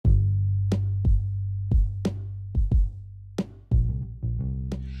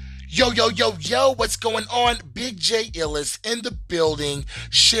Yo, yo, yo, yo, what's going on? Big J Illis in the building.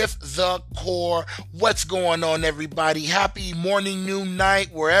 Shift the core. What's going on, everybody? Happy morning, noon,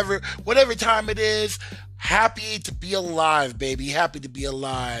 night, wherever, whatever time it is. Happy to be alive, baby. Happy to be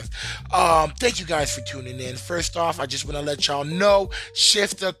alive. Thank you guys for tuning in. First off, I just want to let y'all know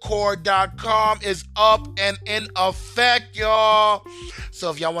shiftthecore.com is up and in effect, y'all.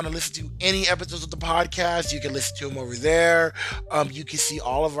 So if y'all want to listen to any episodes of the podcast, you can listen to them over there. You can see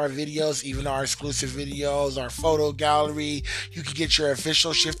all of our videos, even our exclusive videos, our photo gallery. You can get your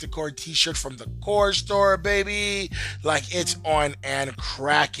official Shift the Core t-shirt from the Core store, baby. Like, it's on and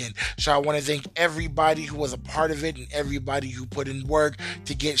cracking. So I want to thank everybody who was a part of it and everybody who put in work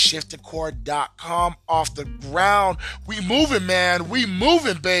to get shiftthecore.com off the ground. We moving, man. We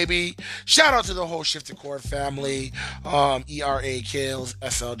moving, baby. Shout out to the whole Shift the Core family. ERA Kills,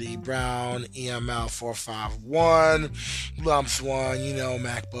 SLD Brown, EMEL 451, Lumps One,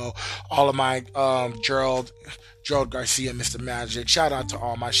 MacBo, all of my Gerald Garcia, Mr. Magic. Shout out to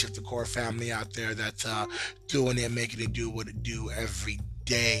all my Shift the Core family out there that's doing it, making it do what it do every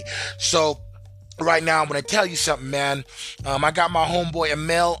day. So right now, I'm going to tell you something, man. I got my homeboy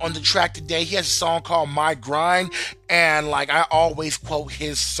EMEL on the track today. He has a song called My Grind. And I always quote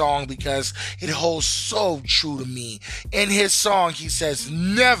his song because it holds so true to me. In his song, he says,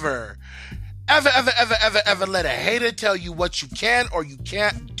 never, ever, ever, ever, ever, ever let a hater tell you what you can or you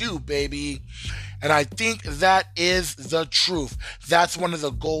can't do, baby. And I think that is the truth. That's one of the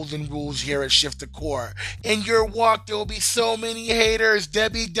golden rules here at Shift the Core. In your walk, there will be so many haters,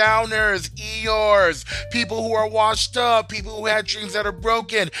 Debbie Downers, Eeyores, people who are washed up, people who had dreams that are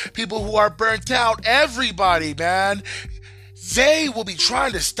broken, people who are burnt out, everybody, man. They will be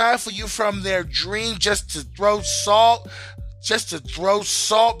trying to stifle you from their dream just to throw salt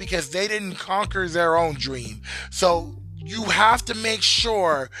because they didn't conquer their own dream. So you have to make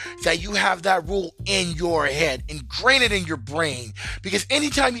sure that you have that rule in your head, ingrain it in your brain, because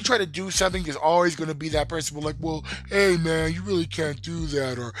anytime you try to do something, there's always going to be that person who's like, well, hey man, you really can't do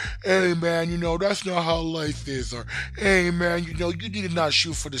that, or hey man, that's not how life is, or hey man, you need to not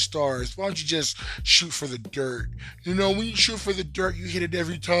shoot for the stars. Why don't you just shoot for the dirt? When you shoot for the dirt, you hit it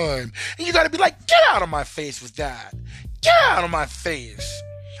every time. And you got to be like, get out of my face with that. Get out of my face.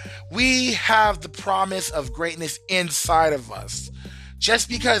 We have the promise of greatness inside of us. Just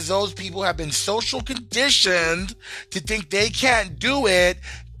because those people have been social conditioned to think they can't do it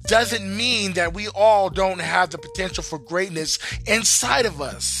doesn't mean that we all don't have the potential for greatness inside of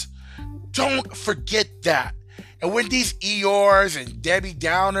us. Don't forget that. And when these Eeyores and Debbie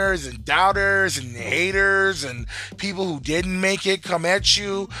Downers and doubters and haters and people who didn't make it come at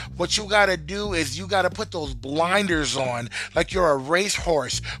you, what you got to do is you got to put those blinders on like you're a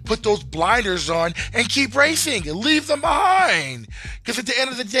racehorse. Put those blinders on and keep racing and leave them behind. Because at the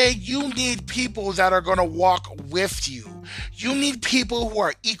end of the day, you need people that are going to walk with you. You need people who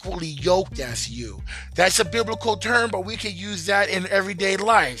are equally yoked as you. That's a biblical term, but we can use that in everyday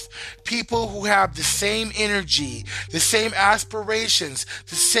life. People who have the same energy, the same aspirations,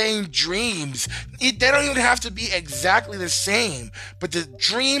 the same dreams. They don't even have to be exactly the same, but the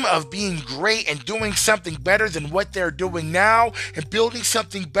dream of being great and doing something better than what they're doing now and building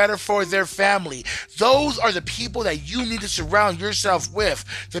something better for their family. Those are the people that you need to surround yourself with.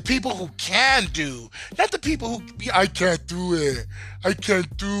 The people who can do, not the people who, I can't do it. I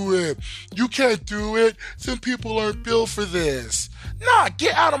can't do it. You can't do it. Some people aren't built for this. Nah,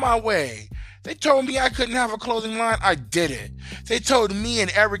 get out of my way. They told me I couldn't have a clothing line. I did it. They told me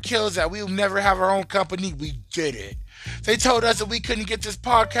and Eric Kills that we would never have our own company. We did it. They told us that we couldn't get this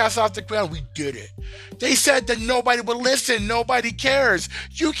podcast off the ground. We did it. They said that nobody would listen. Nobody cares.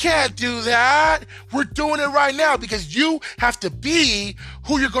 You can't do that. We're doing it right now because you have to be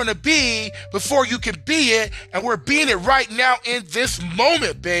who you're going to be before you can be it. And we're being it right now in this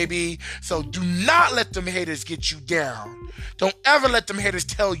moment, baby. So do not let them haters get you down. Don't ever let them haters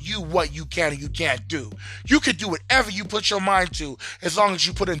tell you what you can and you can't do. You can do whatever you put your mind to as long as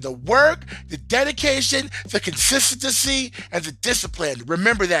you put in the work, the dedication, the consistency, and the discipline.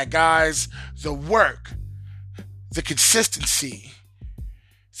 Remember that, guys. The work, the consistency,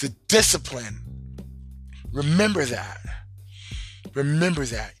 the discipline. Remember that. Remember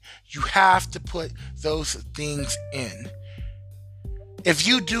that. You have to put those things in. If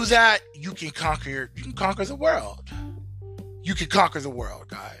you do that, you can conquer the world. You can conquer the world,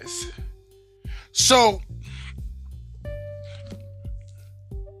 guys. So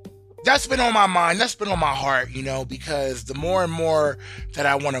that's been on my mind. That's been on my heart, because the more and more that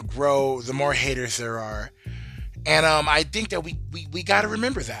I want to grow, the more haters there are. And I think that we got to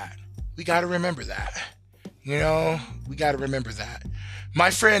remember that. We got to remember that. We got to remember that. My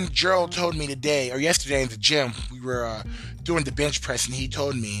friend Gerald told me today or yesterday in the gym, we were doing the bench press, and he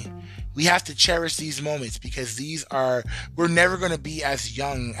told me we have to cherish these moments because we're never going to be as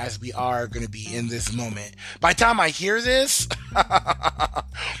young as we are going to be in this moment. By the time I hear this, I'll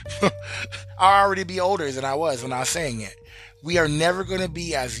already be older than I was when I was saying it. We are never going to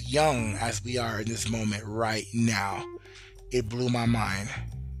be as young as we are in this moment right now. It blew my mind.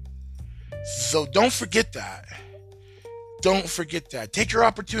 So don't forget that. Don't forget that. Take your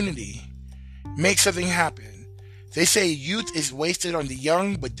opportunity. Make something happen. They say youth is wasted on the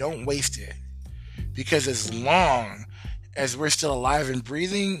young, but don't waste it. Because as long as we're still alive and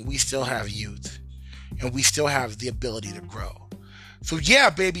breathing, we still have youth. And we still have the ability to grow. So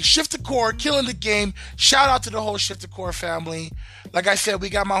yeah, baby, Shift the Core, killing the game. Shout out to the whole Shift the Core family. Like I said, we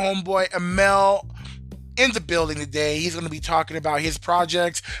got my homeboy EMEL in the building today. He's going to be talking about his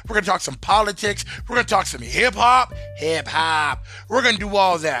projects. We're going to talk some politics. We're going to talk some hip-hop. We're going to do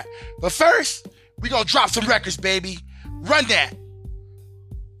all that. But first, we going to drop some records, baby. Run that.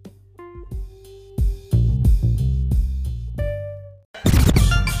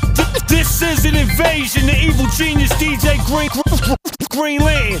 This is an invasion. The evil genius DJ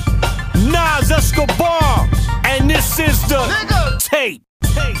Greenland, Nas Escobar, and this is the tape.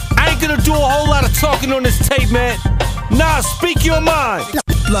 I ain't gonna do a whole lot of talking on this tape, man. Nas, speak your mind.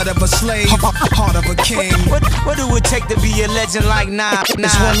 Blood of a slave, heart of a king. What do it take to be a legend like Nas?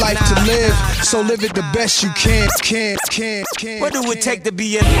 It's one life to live, so live it the best you can. What do it take to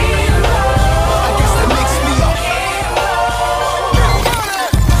be a I guess that makes me up.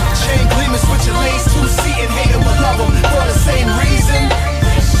 Chain gleaming, switching lanes, 2-seat and hate him or love him for the same reason.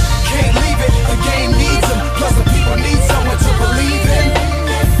 Can't leave it, the game needs him. Plus the people need someone to believe in.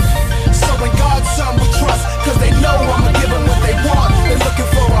 So in God's son we trust, cause they know I'ma give them what they want. They're looking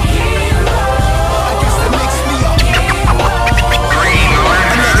for a hero. I guess that makes me up.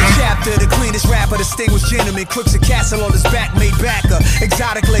 Another chapter, the cleanest rapper, distinguished gentleman, crooks a castle on his back, made backer.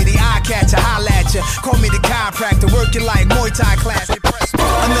 Exotic lady, eye catcher, holla at ya. Call me the chiropractor, working like Muay Thai class.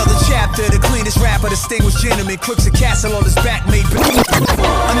 Another chapter, the cleanest rapper, distinguished gentleman, crooks a castle on his back, made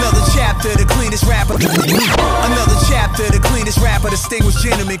Another chapter, the cleanest rapper. Another chapter, the cleanest rapper, distinguished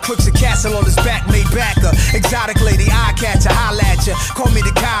gentleman, crooks a castle on his back, made backer. Exotic lady, eye catcher, holla at ya. Call me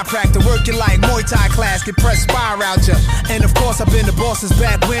the chiropractor, working like Muay Thai class, get press fire out ya. And of course I've been to Boston's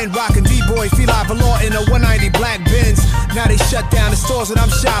back when, rockin' D-boy, Feli Valor in a 190 black Benz. Now they shut down the stores that I'm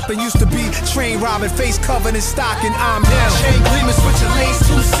shopping. Used to be train robbing, face covered in stock, and I'm down. Chain gleaming, switching lanes,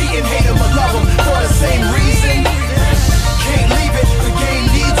 2-seat and hate him or love him for the same reason. Can't leave it, the game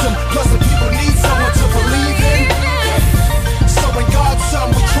needs him. Plus the people need someone to believe in. So in God's son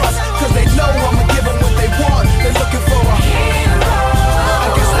we trust, cause they know I'ma give them what they want. They're looking for a hero. I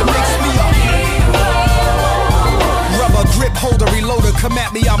guess that makes me a hero. Rubber grip holder, reloader, come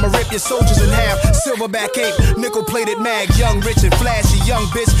at me, I'ma rip your soldiers in half. Silverback ape, nickel plated mag, young, rich and flashy, young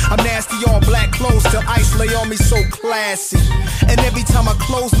bitch. I'm nasty, all black clothes till ice lay on me, so classy. And every time I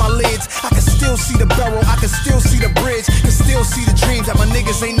close my lids, I can still see the barrel, I can still see the bridge, can still see the dreams that my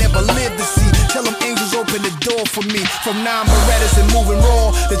niggas ain't never lived to see. Tell them angels open the door for me. From 9 Berettas and moving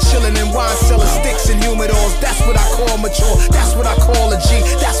raw, the chillin' and wine selling sticks and humidors. That's what I call mature, that's what I call a G,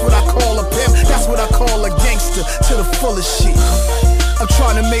 that's what I call a pimp, that's what I call a gangster to the fullest shit. I'm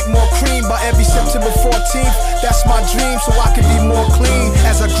trying to make more cream by every September 14th. That's my dream, so I can be more clean.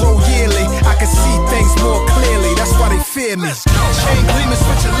 As I grow yearly, I can see things more clearly. That's why they fear me. Chain gleaming,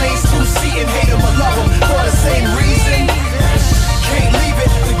 switching lanes, 2-seat and hate him or love him for the same reason. Can't leave it,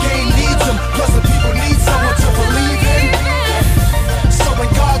 the game needs him. Plus the people need someone to believe in. So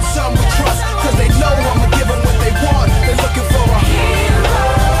in God's son we trust, cause they know I'ma give them what they want. They're looking for a hero.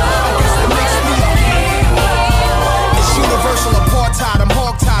 I guess that makes me a hero. It's universal apartheid, I'm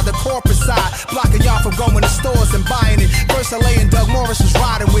hog-tied, the corporate side, blocking y'all from going to stores and buying it. First LA and Doug Morris was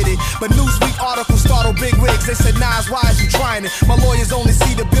riding with it, but Newsweek articles startled big wigs. They said, Nas, why is you trying it? My lawyers only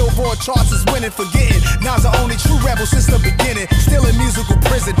see the Billboard charts as winning, forgetting Nas the only true rebel since the beginning. Still in musical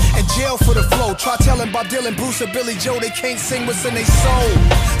prison and jail for the flow. Try telling Bob Dylan, Bruce, or Billy Joe they can't sing what's in their soul.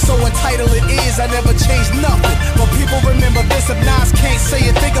 So entitled it is, I never changed nothing. But people remember this, if Nas can't say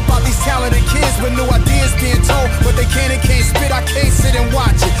it. Think about these talented kids with new ideas being told, but they can't and can't spit. I can't sit and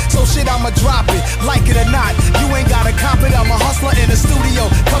watch it. So shit, I'ma drop it, like it or not. You ain't gotta cop it. I'm a hustler in the studio.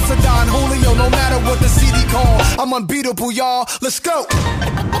 Cups of Don Julio, no matter what the CD call. I'm unbeatable, y'all. Let's go.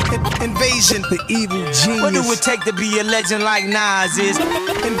 Invasion, the evil genius. What do it take to be a legend like Nas is?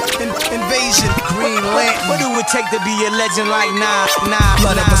 Invasion, Green Lantern. What do it take to be a legend like Nas?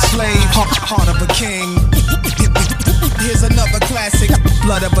 Blood of a slave, heart of a king. Here's another classic.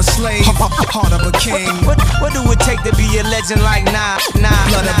 Blood of a slave, heart of a king. What do it take to be a legend like Nas?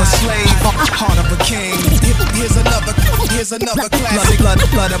 Blood of a slave, heart of a king. Here's another classic.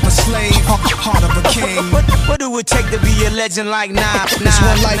 Blood of a slave, heart of a king. What do it take to be a legend like Nas? It's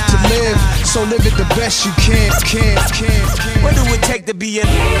one life to live, so live it the best you can. What do it take to be a?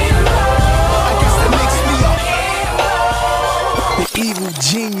 I guess that makes me the evil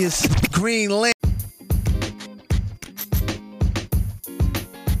genius, Green Lantern.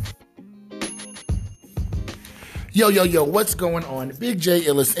 Yo, what's going on? Big J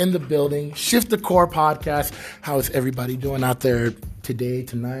Illis in the building. Shift the Core podcast. How is everybody doing out there today,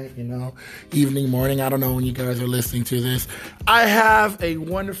 tonight, evening, morning? I don't know when you guys are listening to this. I have a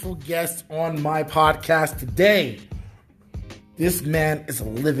wonderful guest on my podcast today. This man is a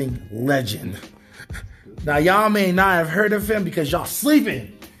living legend. Now, y'all may not have heard of him because y'all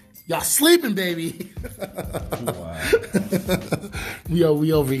sleeping. Y'all sleeping, baby. Wow.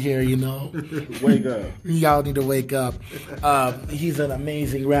 we over here, Wake up. Y'all need to wake up. He's an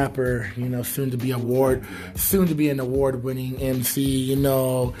amazing rapper, soon to be an award-winning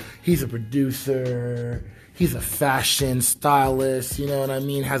MC, He's a producer. He's a fashion stylist, you know what I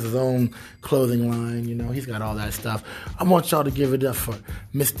mean? Has his own clothing line, He's got all that stuff. I want y'all to give it up for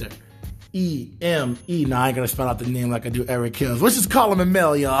Mr. EME. Now I ain't gonna spell out the name like I do Eric Hills. Let's just call him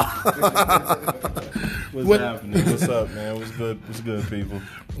EMEL, y'all. What's happening? What's up, man? What's good, people?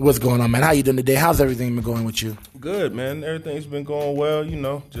 What's going on, man? How you doing today? How's everything been going with you? Good, man. Everything's been going well,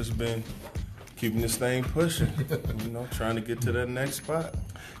 just been keeping this thing pushing, trying to get to that next spot.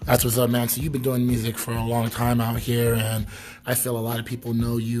 That's what's up, man. So you've been doing music for a long time out here, and I feel a lot of people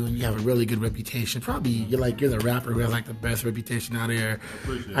know you, and you have a really good reputation. Probably you're the rapper who has the best reputation out here.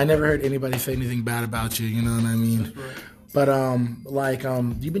 I never heard anybody say anything bad about you. You know what I mean? But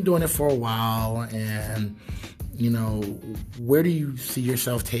you've been doing it for a while, and where do you see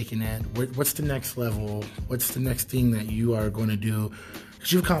yourself taking it? What's the next level? What's the next thing that you are going to do?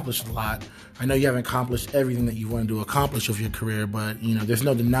 Because you've accomplished a lot. I know you haven't accomplished everything that you wanted to accomplish with your career, but there's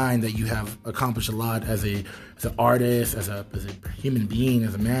no denying that you have accomplished a lot as an artist, as a human being,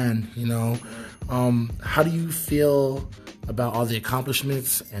 as a man. How do you feel about all the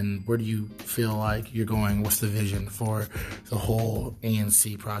accomplishments, and where do you feel like you're going? What's the vision for the whole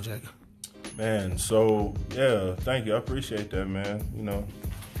ANC project? Man, so yeah, thank you. I appreciate that, man.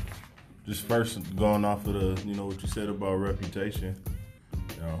 Just first going off of the what you said about reputation.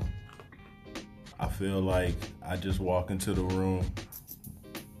 I feel like I just walk into the room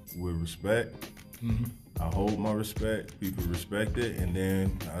with respect. Mm-hmm. I hold my respect. People respect it, and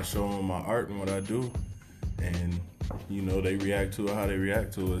then I show them my art and what I do, and they react to it how they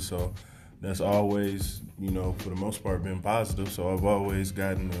react to it. So that's always for the most part been positive. So I've always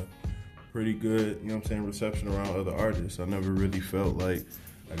gotten a pretty good reception around other artists. I never really felt like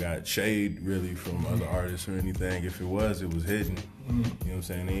I got shade really from other artists or anything. If it was hidden.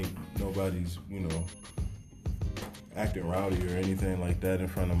 Ain't nobody's, acting rowdy or anything like that in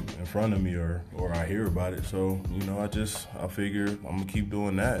front of me or I hear about it. So, I figure I'm gonna keep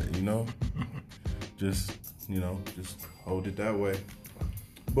doing that, just hold it that way.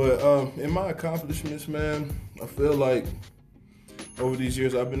 But in my accomplishments, man, I feel like over these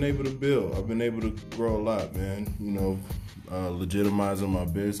years I've been able to build. I've been able to grow a lot, man. Legitimizing my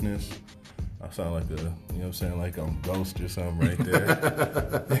business. I sound like like I'm Ghost or something right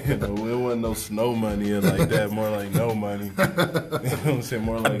there. It wasn't no snow money or like that, more like no money.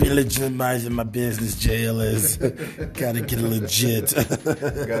 More like... I've been legitimizing my business, JLS. Gotta get it legit.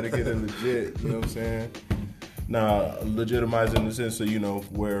 Gotta get it legit, you know what I'm saying? Now, legitimizing in the sense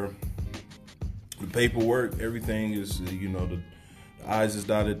of, where the paperwork, everything is, the I's is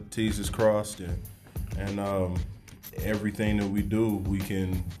dotted, T's is crossed, and everything that we do, we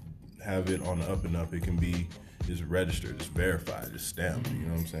can have it on the up and up. It can be, it's registered, it's verified, it's stamped, you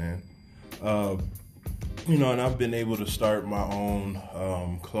know what I'm saying? And I've been able to start my own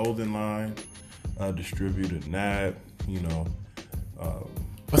clothing line, distributed NAB,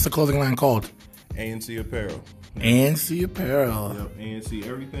 What's the clothing line called? ANC Apparel. ANC Apparel. Yep, ANC.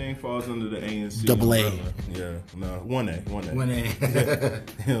 Everything falls under the ANC. Double A. Umbrella. Yeah, no, 1A.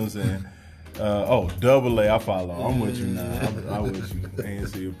 1A. You know what I'm saying? Double A, I follow. I'm with you now. I'm with you.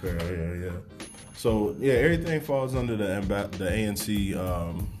 ANC Apparel, yeah. So, yeah, everything falls under the ANC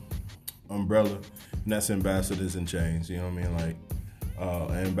umbrella, and that's ambassadors and chains, you know what I mean? Like,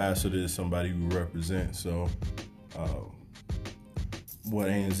 an ambassador is somebody who represents, so what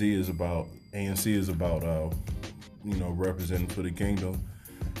ANC is about, representing for the kingdom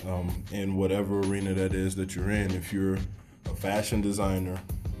in whatever arena that is that you're in. If you're a fashion designer,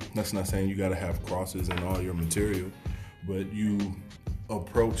 that's not saying you got to have crosses in all your material, but you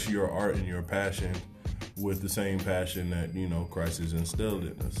approach your art and your passion with the same passion that, you know, Christ has instilled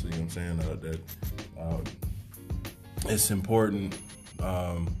in us. You know what I'm saying? That it's important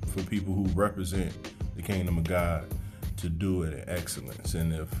for people who represent the kingdom of God to do it in excellence,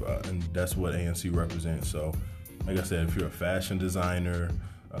 and and that's what ANC represents. So, like I said, if you're a fashion designer,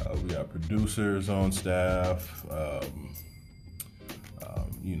 we got producers on staff,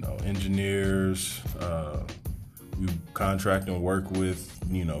 you know, engineers. We contract and work with,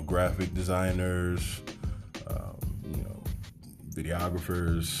 you know, graphic designers, you know,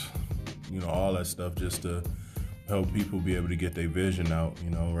 videographers, you know, all that stuff, just to help people be able to get their vision out. You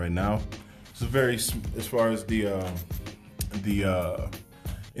know, right now, it's as far as the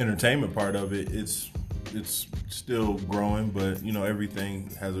entertainment part of it, it's still growing, but you know,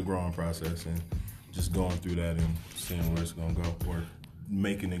 everything has a growing process, and just going through that and seeing where it's gonna go, or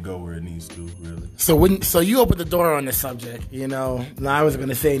making it go where it needs to, really. So you opened the door on this subject, you know. Now, I wasn't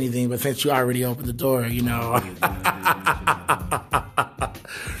gonna say anything, but since you already opened the door, you know.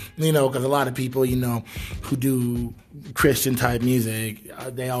 You know, because a lot of people, you know, who do Christian type music,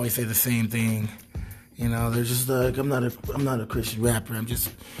 they always say the same thing. You know, they're just like, I'm not a Christian rapper. I'm just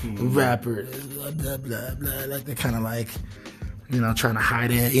a rapper. Blah blah blah blah. Like they're kind of like, you know, trying to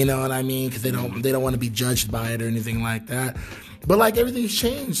hide it. You know what I mean? Because they don't want to be judged by it or anything like that. But like everything's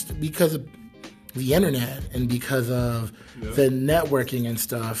changed because of the internet and because of the networking and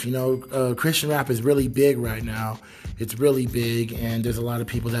stuff. You know, Christian rap is really big right now. It's really big, and there's a lot of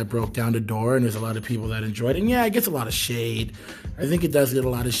people that broke down the door, and there's a lot of people that enjoyed it. And yeah, it gets a lot of shade. I think it does get a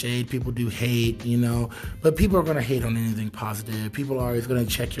lot of shade. People do hate, you know, but people are going to hate on anything positive. People are always going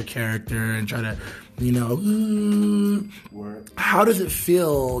to check your character and try to, you know, how does it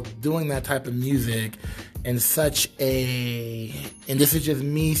feel doing that type of music in such a, and this is just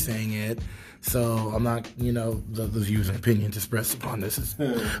me saying it, so I'm not, you know, the views and opinions expressed upon this is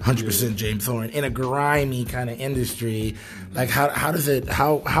 100% James Thorne, in a grimy kind of industry. Like how is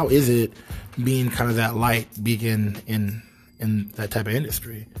it being kind of that light beacon in that type of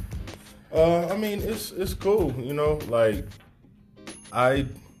industry? I mean, it's cool, you know, like I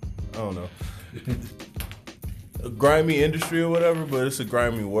don't know. A grimy industry or whatever, but it's a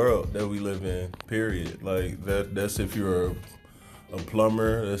grimy world that we live in, period. Like that's if you're a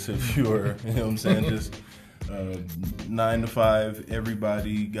plumber, that's if you're, you know what I'm saying, just 9 to 5,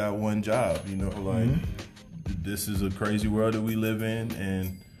 everybody got one job, you know, like this is a crazy world that we live in,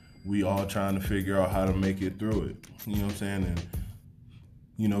 and we all trying to figure out how to make it through it, you know what I'm saying? And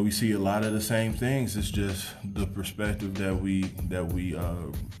you know, we see a lot of the same things. It's just the perspective that we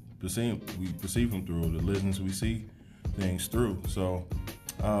perceive them through, the lens we see things through. So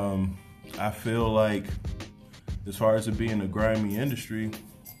I feel like, as far as it being a grimy industry,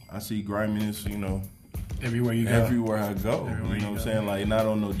 I see griminess, you know, everywhere you go. Everywhere I go. Everywhere, you know what I'm saying? Like, not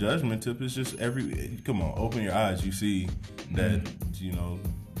on no judgment tip. It's just come on, open your eyes. You see that, you know,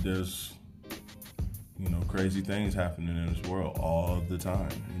 there's, you know, crazy things happening in this world all the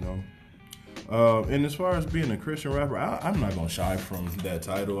time, you know? And as far as being a Christian rapper, I'm not going to shy from that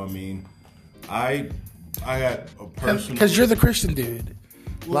title. I mean, I got a personal... Because you're the Christian dude.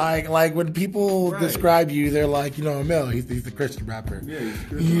 Like when people describe you, they're like, you know, EMEL, he's the Christian rapper. Yeah, he's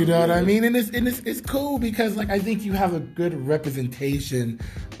Christian. You know what I mean? And it's cool because, like, I think you have a good representation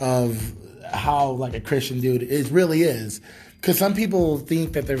of how, like, a Christian dude really is. Because some people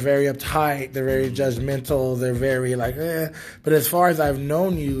think that they're very uptight, they're very judgmental, they're very like, But as far as I've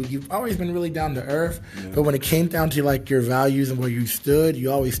known you, you've always been really down to earth. Yeah. But when it came down to like your values and where you stood,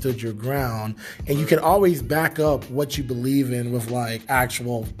 you always stood your ground. And you can always back up what you believe in with like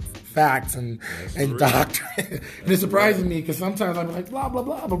actual facts and doctrine. And it surprises me because sometimes I'll be like, blah, blah,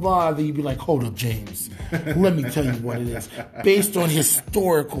 blah, blah, blah. And then you'd be like, hold up, James. Let me tell you what it is. Based on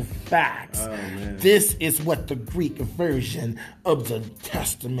historical facts, this is what the Greek version of the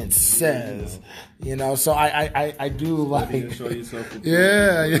Testament says. You know, so I do like...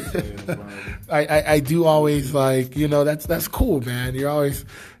 Yeah. I do always like, you know, that's cool, man. You're always,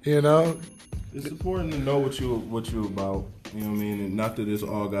 you know... It's important to know what you're about. You know what I mean? And not that it's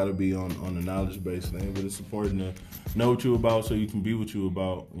all got to be on a knowledge-based thing, but it's important to know what you're about so you can be what you're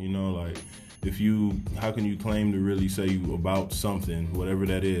about. You know, like, how can you claim to really say you about something, whatever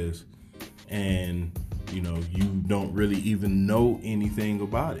that is, and, you know, you don't really even know anything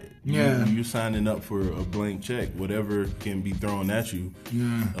about it. Yeah. You're signing up for a blank check. Whatever can be thrown at you,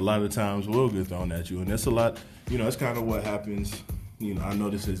 a lot of times will get thrown at you. And that's a lot, you know, that's kind of what happens. You know, I know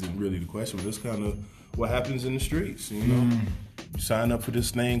this isn't really the question, but it's kind of what happens in the streets, you know? You sign up for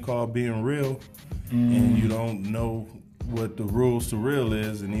this thing called being real, and you don't know what the rules to real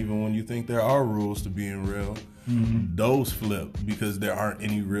is, and even when you think there are rules to being real, those flip because there aren't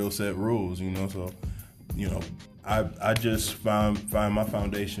any real set rules, you know. So, you know, I just find my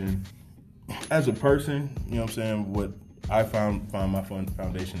foundation as a person, you know what I'm saying, what I found my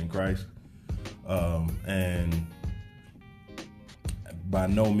foundation in Christ. And by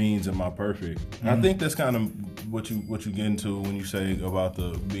no means am I perfect. I think that's kind of what you get into when you say about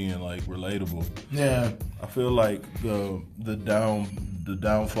the being like relatable. Yeah. I feel like the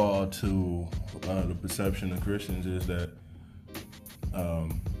downfall to the perception of Christians is that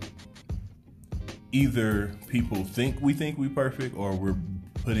either people think we perfect, or we're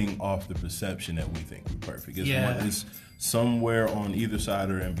putting off the perception that we think we're perfect. It's somewhere on either side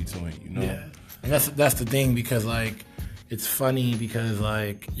or in between, you know? Yeah. And that's the thing, because like it's funny because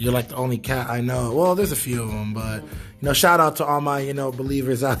like you're like the only cat I know. Well, there's a few of them, but you know, shout out to all my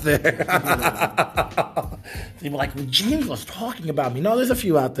believers out there. They were like, well, James was talking about me. No, there's a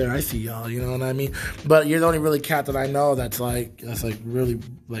few out there. I see y'all. You know what I mean? But you're the only really cat that I know that's really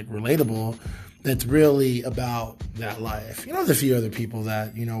like relatable. That's really about that life. You know, there's a few other people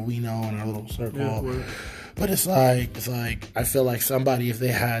that we know in our little circle. Yeah, but it's like I feel like somebody, if they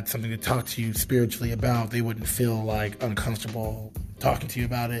had something to talk to you spiritually about, they wouldn't feel like uncomfortable talking to you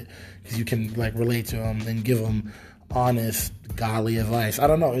about it, because you can like relate to them and give them honest, godly advice. I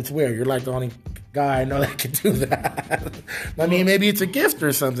don't know. It's weird. You're like the only guy I know that can do that. I mean, maybe it's a gift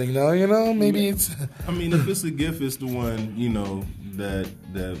or something, though. You know, maybe it's. I mean, if it's a gift, it's the one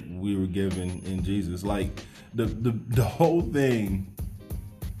that we were given in Jesus. Like the whole thing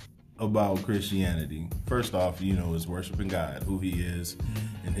about Christianity, first off, is worshiping God, who He is,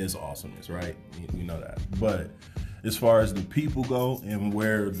 and His awesomeness, right? We know that. But as far as the people go and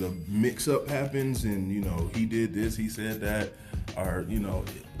where the mix-up happens, and he did this, he said that, or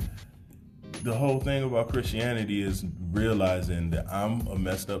the whole thing about Christianity is realizing that I'm a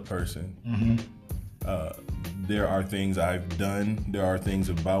messed up person. There are things I've done, there are things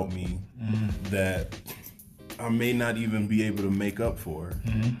about me that I may not even be able to make up for.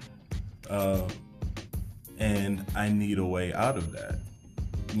 And I need a way out of that.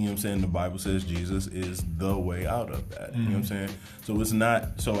 You know what I'm saying? The Bible says Jesus is the way out of that. You know what I'm saying? So it's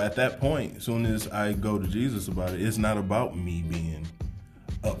not, so at that point, as soon as I go to Jesus about it, it's not about me being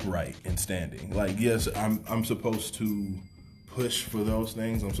upright and standing. Like, yes, I'm supposed to push for those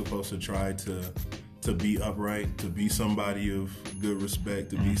things. I'm supposed to try to be upright, to be somebody of good respect,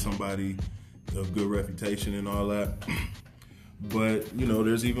 to be somebody of good reputation and all that. But,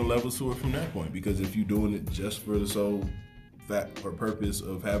 there's even levels to it from that point, because if you're doing it just for the sole fact or purpose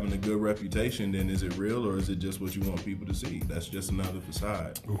of having a good reputation, then is it real, or is it just what you want people to see? That's just another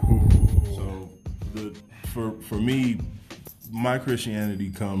facade. Ooh. So for me, my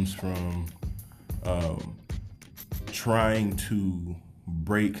Christianity comes from trying to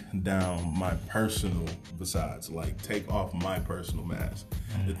break down my personal facades, like take off my personal mask,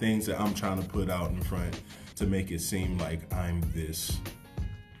 the things that I'm trying to put out in front to make it seem like I'm this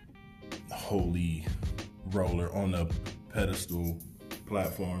holy roller on a pedestal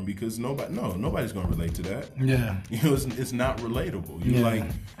platform, because nobody's gonna relate to that. Yeah, it's not relatable. You're like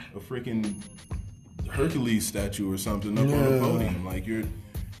a freaking Hercules statue or something up on a podium. Like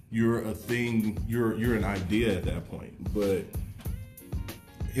you're a thing. You're an idea at that point. But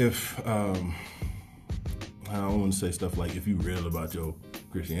if I don't want to say stuff like, if you real about your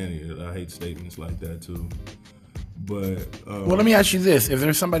Christianity, I hate statements like that too. But well, let me ask you this: if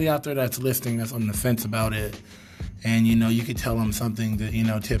there's somebody out there that's listening that's on the fence about it, and you could tell them something that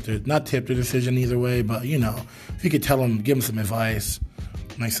not tip their decision either way, but if you could tell them, give them some advice,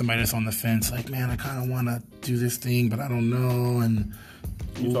 like somebody that's on the fence, like, man, I kind of want to do this thing, but I don't know. And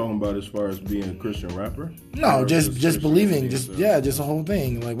you talking about as far as being a Christian rapper? No, just believing, just the whole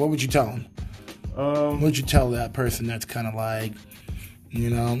thing. Like, what would you tell them? What would you tell that person that's kind of like,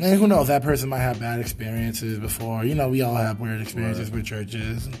 and who knows, that person might have bad experiences before. We all have weird experiences with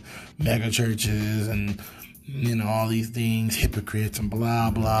churches, and mega churches, and all these things, hypocrites and blah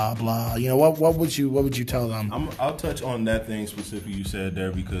blah blah. What would you tell them? I'll touch on that thing specific you said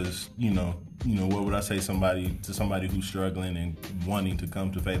there, because what would I say to somebody who's struggling and wanting to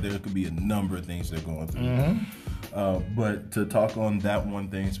come to faith? There could be a number of things they're going through. But to talk on that one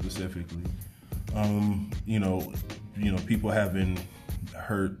thing specifically, people have been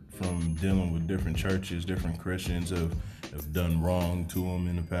hurt from dealing with different churches, different Christians have done wrong to them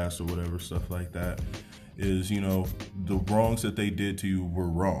in the past or whatever, stuff like that. Is, the wrongs that they did to you were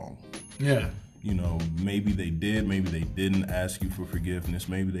wrong. Yeah. Maybe they did, maybe they didn't ask you for forgiveness,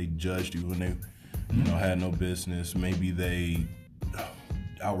 maybe they judged you when they, had no business, maybe they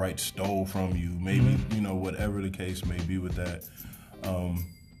outright stole from you, maybe, whatever the case may be with that.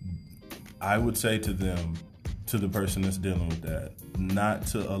 I would say to them, to the person that's dealing with that, not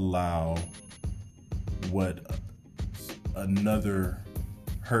to allow what another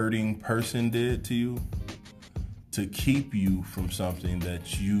hurting person did to you to keep you from something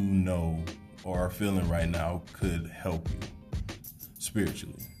that you know or are feeling right now could help you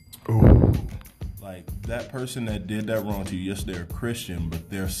spiritually. Ooh. Like, that person that did that wrong to you, yes, they're a Christian, but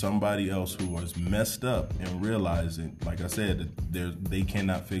there's somebody else who was messed up and realizing, like I said, that they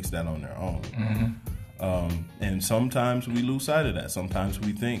cannot fix that on their own. Mm-hmm. And sometimes we lose sight of that. Sometimes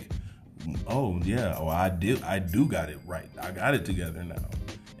we think, oh yeah, well, I do got it right. I got it together now.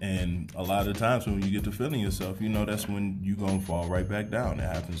 And a lot of times when you get to feeling yourself, you know, that's when you're going to fall right back down. It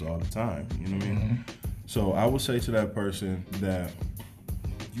happens all the time. You know what I mean? Mm-hmm. So I would say to that person that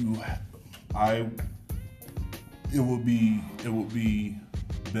it would be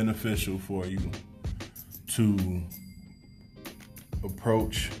beneficial for you to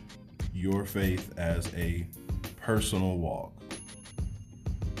approach your faith as a personal walk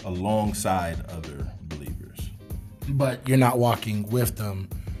alongside other believers. But you're not walking with them.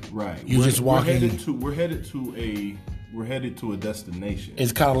 Right. You're just walking. We're headed to a destination.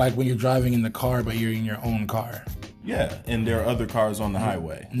 It's kind of like when you're driving in the car, but you're in your own car. Yeah, and there are other cars on the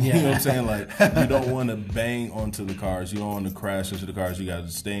highway. Yeah. You know what I'm saying? Like, you don't want to bang onto the cars. You don't want to crash into the cars. You got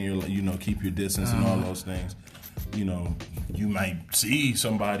to stay in your, keep your distance and all those things. You know, you might see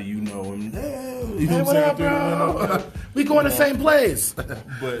somebody and you know What up, bro? We going the same place. But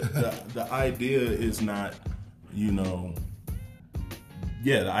the idea is not, the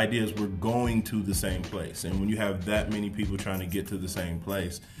idea is we're going to the same place. And when you have that many people trying to get to the same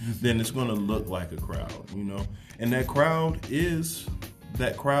place, then it's going to look like a crowd, And that crowd is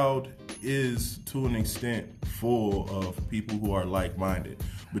to an extent full of people who are like-minded.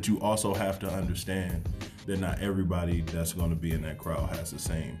 But you also have to understand that not everybody that's going to be in that crowd has the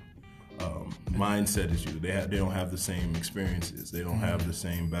same mindset as you. They don't have the same experiences. They don't have the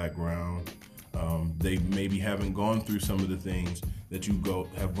same background. They maybe haven't gone through some of the things that you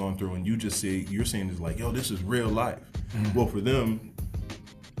have gone through, and you're seeing is like, yo, this is real life. Well, for them,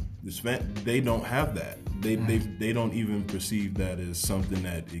 they don't have that. They don't even perceive that as something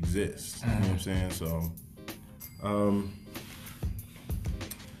that exists. You know what I'm saying? So,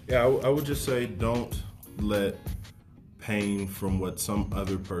 I would just say don't let pain from what some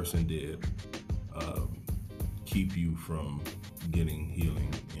other person did keep you from getting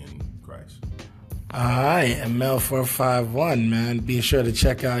healing in Christ. All right, EMEL 451, man. Be sure to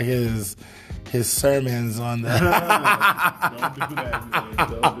check out his sermons on that. Don't do that, man.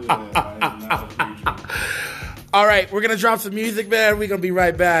 Don't do that. I am not a preacher. All right, we're going to drop some music, man. We're going to be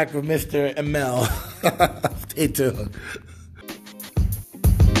right back with Mr. EMEL. Stay tuned.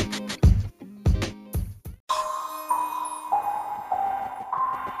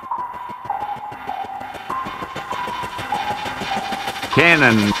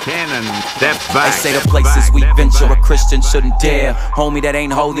 Cannon, step back. I say the places we venture a Christian shouldn't dare. Homie, that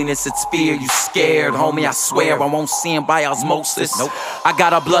ain't holiness, it's fear. You scared, homie, I swear I won't sin by osmosis. Nope. I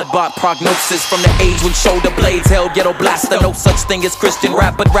got a blood-bought prognosis from the age when shoulder blades held ghetto blaster. No such thing as Christian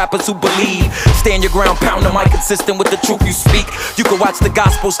rap, but rappers who believe. Stand your ground, pound the mic, consistent with the truth you speak. You can watch the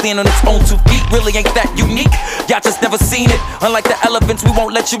gospel stand on its own 2 feet. Really ain't that unique. Y'all just never seen it. Unlike the elephants, we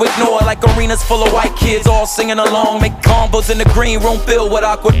won't let you ignore. Like arenas full of white kids all singing along. Make combos in the green room filled with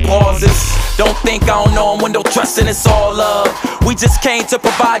awkward pauses. Don't think I don't know them, window dressing, it's all love. We just came to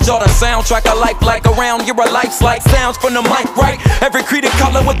provide y'all the soundtrack of life, like around your life's like sounds from the mic, right? Every creed and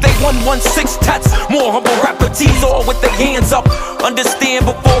color with they 116 tats. More humble rappertees, all with their hands up. Understand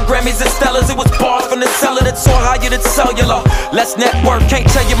before Grammys and Stellas, it was bars from the cellar that saw higher than cellular. Less network, can't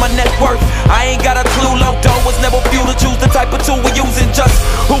tell you my net worth. I ain't got a clue, low dough was never fuel to choose the type of tool we using. Just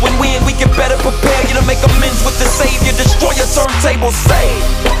who and when we can better prepare you to make amends with the Savior. Destroy your turntable, save.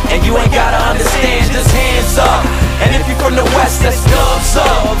 And you ain't gotta understand, just hands up. And if you from the West, that's dubs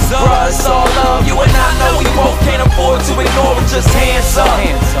up. Bruh, it's all love, you and I know we both can't afford to ignore it, just hands up.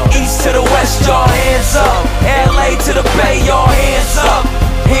 East to the West, y'all hands up. LA to the Bay, y'all hands up.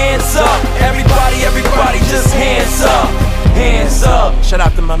 Hands up, everybody, just hands up. Hands up. Shout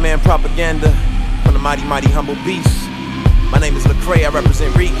out to my man Propaganda from the Mighty Humble Beast. My name is Lecrae, I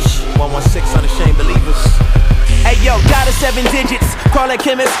represent Reach 116 Unashamed Believers. Hey yo, got a 7 digits, call it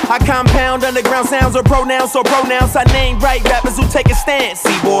chemist. I compound underground sounds or pronouns. I name right rappers who take a stance.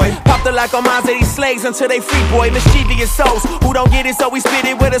 See boy, pop the lock on minds of these slaves until they free boy. Mischievous souls who don't get it, so we spit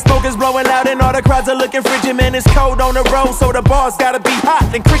it where the smoke is blowing loud and all the crowds are looking frigid. Man, it's cold on the road, so the bars gotta be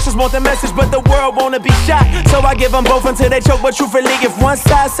hot. And Christians want the message, but the world wanna be shot. So I give them both until they choke. But truthfully, if one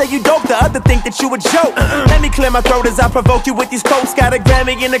side say you dope, the other think that you a joke. Let me clear my throat as I provoke you with these quotes. Got a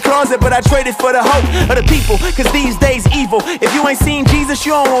Grammy in the closet, but I traded for the hope of the people. Cause these days evil. If you ain't seen Jesus,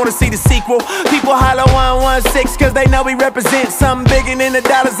 you don't wanna see the sequel. People holler 116 cause they know we represent something bigger than the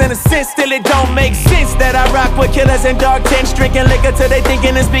dollars and the cents. Still it don't make sense that I rock with killers in dark tents, drinking liquor till they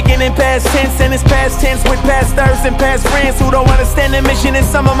thinking and speaking in past tense. And it's past tense with pastors and past friends who don't understand the mission in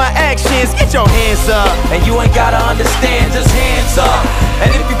some of my actions. Get your hands up. And you ain't gotta understand, just hands up.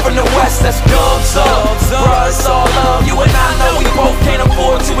 And if you from the west, that's dubs up. Bruh, it's all love. You and I know we both can't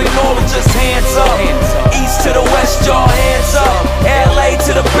afford to ignore it, just hands up. East to the west, y'all hands up. LA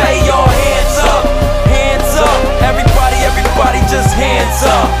to the Bay, y'all hands up. Hands up. Everybody just hands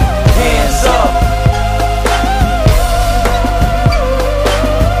up. Hands up.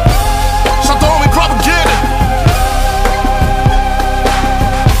 Shut the homie propaganda.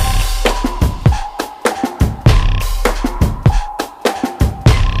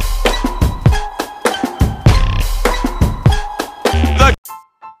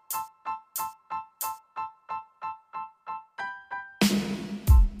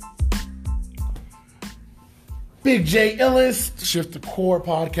 Big J Ellis, Shift the Core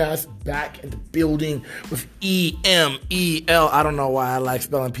podcast, back in the building with EMEL. I don't know why I like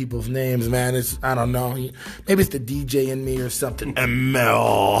spelling people's names, man. I don't know. Maybe it's the DJ in me or something.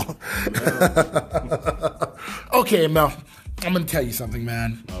 EMEL. Okay, Mel. I'm going to tell you something,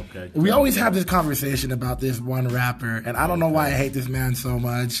 man. Okay. We always have this conversation about this one rapper, and I don't know why I hate this man so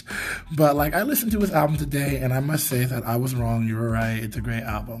much, but like I listened to his album today, and I must say that I was wrong. You were right. It's a great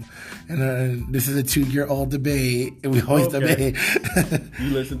album. And this is a 2-year-old debate. We always debate. You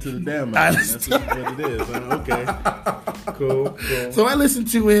listen to the damn album. That's what it is. Okay. Cool. So I listened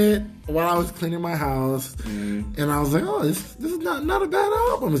to it while I was cleaning my house, and I was like, oh, this is not a bad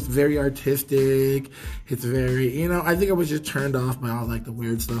album. It's very artistic. It's very, I think I was just turned off by all like the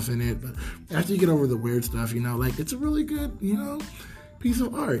weird stuff in it. But after you get over the weird stuff, like it's a really good, piece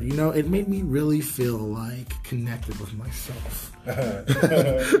of art. It made me really feel like connected with myself.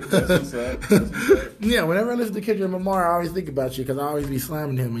 That's what's up. Yeah, whenever I listen to Kendrick Lamar, I always think about you because I always be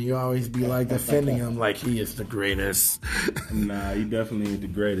slamming him and you always be like defending him like he is the greatest. Nah, he definitely ain't the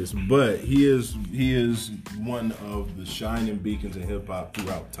greatest, but he is one of the shining beacons in hip hop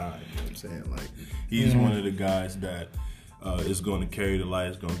throughout time. You know what I'm saying? Like he's one of the guys that is going to carry the light,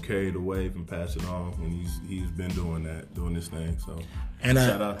 is going to carry the wave and pass it on. And he's been doing this thing. So and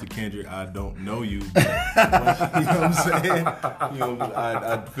shout out to Kendrick. I don't know you, but, you know what I'm saying?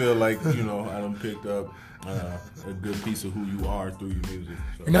 I feel like I done picked up a good piece of who you are through your music.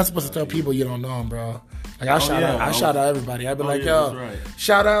 So, you're not supposed to tell people you don't know him, bro. Like I shout out everybody. I'd be like, yo, right.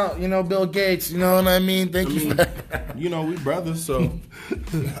 Shout out, Bill Gates. You know what I mean? Thank you. We brothers, so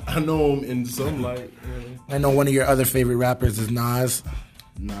I know him in some light. I know one of your other favorite rappers is Nas.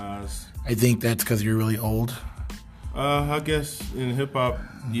 Nas. I think that's because you're really old. I guess in hip hop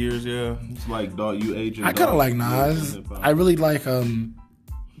years, yeah, it's like dog. You aging. I kind of like Nas. I really like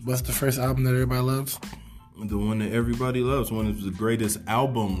what's the first album that everybody loves? The one that everybody loves. One of the greatest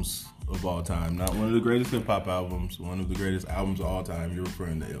albums of all time. Not one of the greatest hip hop albums. One of the greatest albums of all time. You're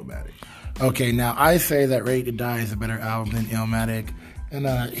referring to Illmatic. Okay, now I say that Ready to Die is a better album than Illmatic. And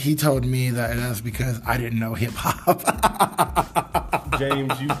he told me that that's because I didn't know hip hop.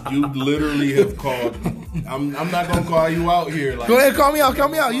 James, you literally have called. I'm not gonna call you out here. Like, go ahead, call me out.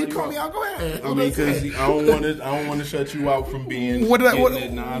 You call me out. Go ahead. I mean, because I don't want to shut you out from being. What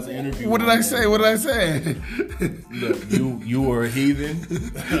did Nas interview? What did I say? What did I say? Look, you were a heathen,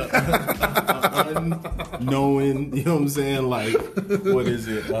 unknowing. You know what I'm saying? Like, what is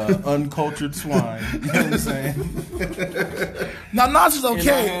it? Uncultured swine. You know what I'm saying? Now Nas is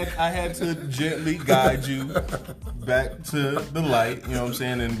okay. And I had to gently guide you back to the light. You know what I'm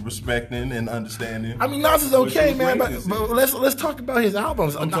saying? And respecting and understanding. I mean, Nas is okay, man. But let's talk about his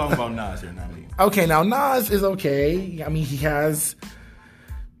albums. I'm talking about Nas here, not me. Okay, now Nas is okay. I mean, he has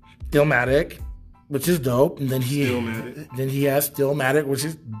Illmatic, which is dope, and then he has Stillmatic, which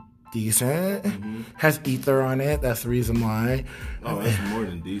is decent. Mm-hmm. Has Ether on it. That's the reason why. Oh, that's more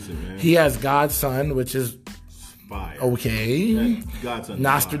than decent, man. He has Godson, which is fire. Okay. Godson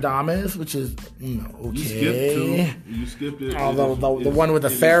Nostradamus, which is okay. You skipped it. Although the one with the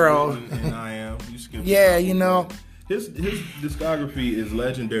Pharaoh. And I am. You skipped it. Yeah, His discography is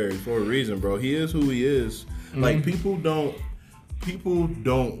legendary for a reason, bro. He is who he is Like people don't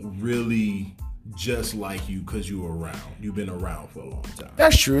really just like you because you've been around for a long time.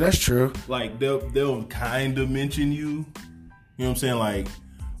 That's true. Like they'll kind of mention you. You know what I'm saying? Like,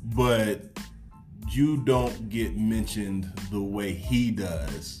 but you don't get mentioned the way he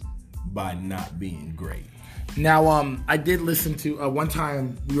does by not being great. Now, I did listen to one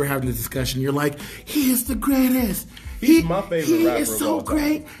time we were having this discussion. You're like, he is the greatest. He's my favorite rapper. He is so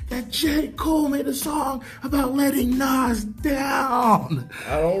great that J. Cole made a song about letting Nas down.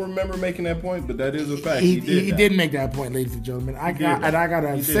 I don't remember making that point, but that is a fact. He did make that point, ladies and gentlemen. I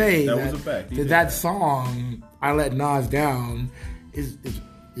gotta say that was a fact. That song, I Let Nas Down, is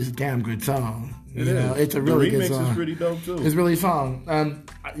a damn good song. It's a really good song. The remix is pretty dope too. It's really a song.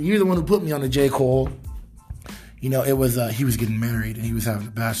 You're the one who put me on the J. Cole. It was he was getting married and he was having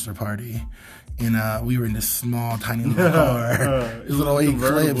a bachelor party. And we were in this small, tiny little car. This little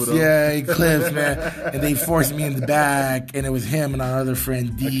Eclipse. Yeah, Eclipse, man. And they forced me in the back, and it was him and our other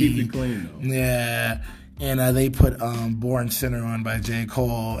friend, D. I keep it clean, though. Yeah. And they put Born Sinner on by J.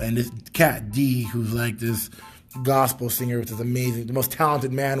 Cole. And this cat, D, who's like this gospel singer, which is amazing, the most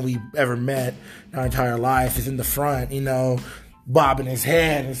talented man we've ever met in our entire life, is in the front, bobbing his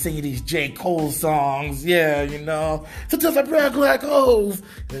head and singing these J. Cole songs. Yeah, sometimes I brag like hoes,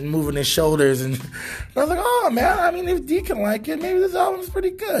 and moving his shoulders. And I was like, oh man, I mean, if D can like it, maybe this album's pretty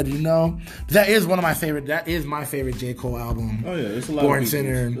good, That is my favorite J. Cole album. Oh yeah, it's a lot Born of people.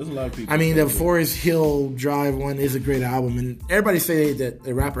 Sinner. There's a lot of people. I mean, the Forest Hill Drive one is a great album, and everybody say that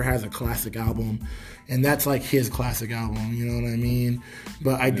the rapper has a classic album. And that's like his classic album, you know what I mean?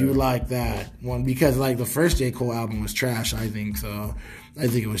 But I do like that one because like the first J. Cole album was trash, I think. So I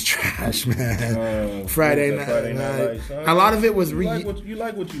think it was trash, man. Friday Night Lights. A lot of it was you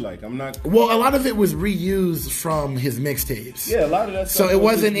like what you like. I'm not. Well, a lot of it was reused from his mixtapes. Yeah, a lot of that. So it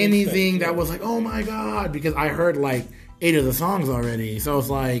wasn't anything that was like, oh my god, because I heard like 8 of the songs already. So it's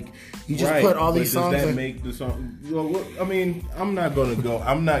like you just put all these songs. Does that make the song? Well, I mean, I'm not gonna go.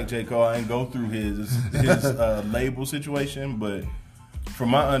 I'm not J. Cole. I ain't go through his label situation, but from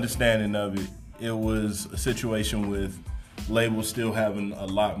my understanding of it, it was a situation with labels still having a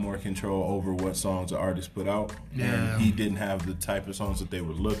lot more control over what songs the artist put out, and he didn't have the type of songs that they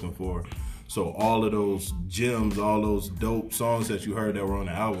were looking for. So all of those gems, all those dope songs that you heard that were on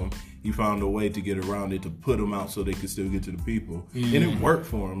the album, he found a way to get around it to put them out so they could still get to the people, and it worked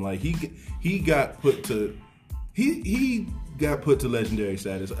for him. Like he got put to legendary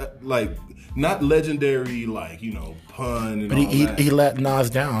status, like not legendary like pun and but all that. He let Nas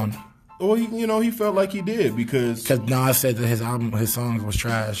down. Well, he felt like he did because Nas said that his songs was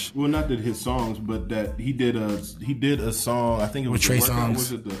trash. Well, not that his songs, but that he did a song. I think it was with Trey Songz.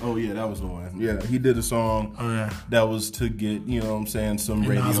 Was it that was the one. Yeah, he did a song. That was to get some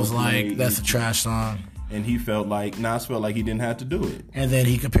radio. Nas was play. like, that's a trash song, and Nas felt like he didn't have to do it. And then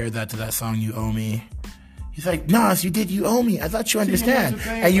he compared that to that song "You Owe Me." He's like, Nas, You Owe Me. I thought you understand.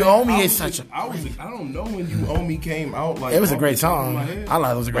 And You Owe Me is such a... I don't know when You Owe Me came out. Like, it was a great song. I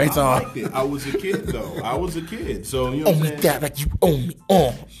thought it was a great song. I liked it. I was a kid, though. So, you know what I'm saying? That like you owe me.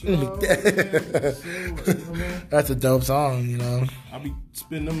 Owe me that. That's a dope song, I be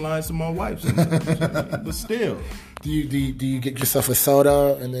spitting them lines to my wife sometimes. But still. Do you get yourself a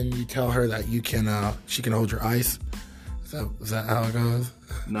soda and then you tell her that you can she can hold your ice? Is that how it goes?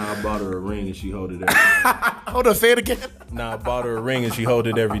 Nah, I bought her a ring and she hold it every day. Hold on, say it again. Nah, I bought her a ring and she hold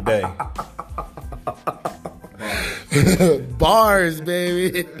it every day. Bars,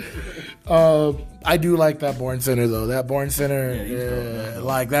 baby. I do like that Born Sinner though. That Born Sinner,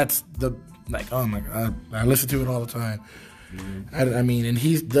 that's oh my god, I listen to it all the time. Mm-hmm. I mean, and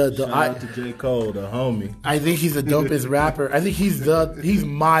he's Shout out to J. Cole, the homie. I think he's the dopest rapper. I think he's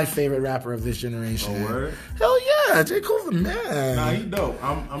my favorite rapper of this generation. Oh, word? Hell yeah, J. Cole's the man. Nah, he's dope.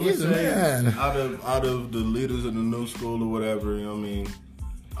 I'm gonna say out of the leaders of the new school or whatever, you know what I mean?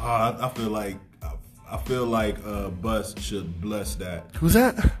 I feel like Bus should bless that. Who's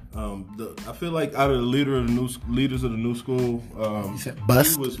that? I feel like out of the leaders of the new school, you said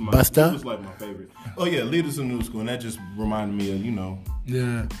Busta? He was like my favorite. Oh yeah, leaders of the new school, and that just reminded me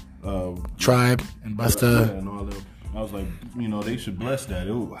of Tribe and Busta and all that. I was like, they should bless that.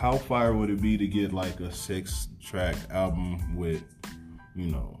 How fire would it be to get like a 6-track album with,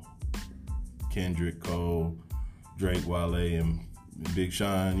 Kendrick, Cole, Drake, Wale, and Big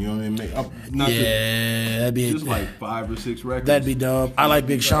Sean, you know what I mean? That'd be just like 5 or 6 records. That'd be dope. I like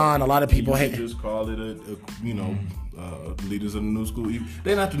Big Sean. A lot of people hate. Just call it leaders of the new school.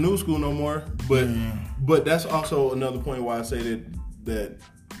 They're not the new school no more, but that's also another point why I say that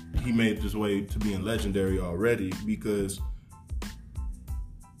he made his way to being legendary already because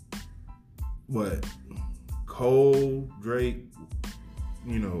Cole, Drake,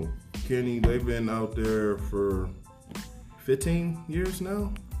 you know, Kenny, they've been out there for 15 years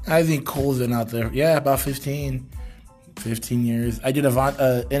now. I think Cole's been out there. Yeah, about 15 years. I did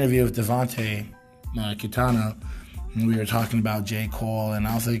an interview with Devontae Kitano, and we were talking about J. Cole, and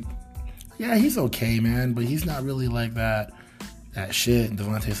I was like, yeah, he's okay, man, but he's not really like that shit. And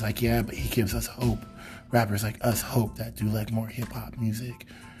Devontae's like, yeah, but he gives us hope. Rappers like us hope that do like more hip hop music.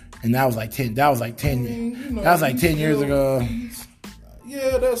 And that was like 10 years ago.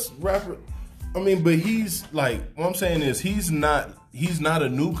 Yeah, that's rapper. I mean, but he's like, what I'm saying is he's not a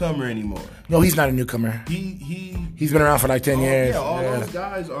newcomer anymore. No, he's not a newcomer. He's been around for like 10 years. Yeah, all those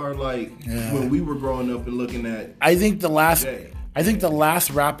guys are like when we were growing up and looking at. I think the last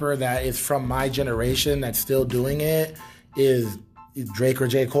rapper that is from my generation that's still doing it is Drake or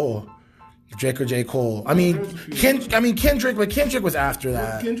J. Cole. I mean, Kendrick, but Kendrick was after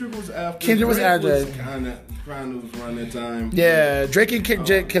that. Kendrick was after. Kendrick was after. Kind of around that time. Yeah, Drake and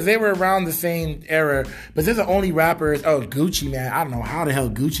Kendrick, because they were around the same era. But they're the only rappers. Oh, Gucci Man. I don't know how the hell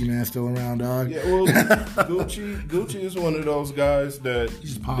Gucci Man's still around, dog. Yeah, well, Gucci is one of those guys that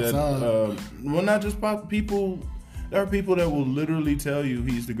just pops up. Well, not just pop. People. There are people that will literally tell you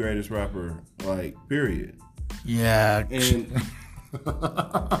he's the greatest rapper. Like, period. Yeah. And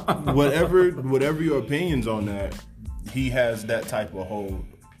whatever your opinions on that, he has that type of hold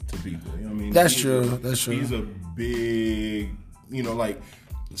to people. You know what I mean? That's true. He's a big, like,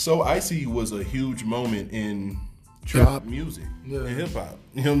 So Icy was a huge moment in trap music, in hip hop.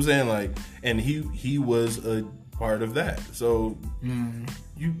 You know what I'm saying? Like, and he was a part of that. So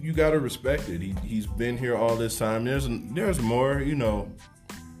you gotta respect it. He's been here all this time. There's more.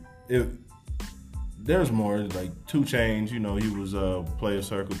 There's more, like 2 Chainz, he was a Player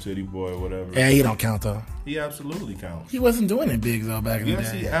Circle, Titty Boy, whatever. Yeah, he don't count, though. He absolutely counts. He wasn't doing it big, though, back in the day.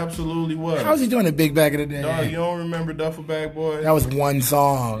 Yes, he absolutely was. How was he doing it big back in the day? No, you don't remember Duffel Bag Boy? That was one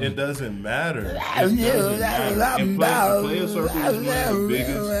song. It doesn't matter. Player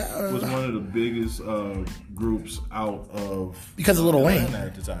Circle was one of the biggest groups out of... Because of Lil Wayne.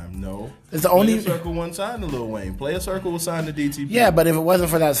 At the time, no. It's the only... Player Circle wasn't signed to Lil Wayne. Player Circle was signed to DTP. Yeah, but if it wasn't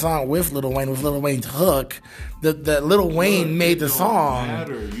for that song with Lil Wayne's hook, the Lil Wayne made the song.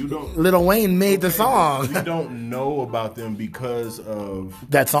 Lil Wayne made the song. We don't know about them because of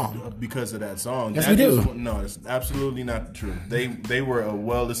that song. Because of that song. Yes, we do. No, it's absolutely not the truth. They were a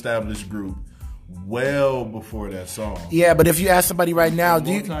well-established group well before that song. Yeah, but if you ask somebody right now,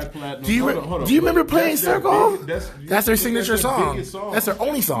 do you remember Playing Circle? That's their signature song. That's their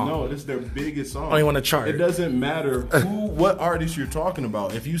only song. No, it's their biggest song. Only on the chart. It doesn't matter what artist you're talking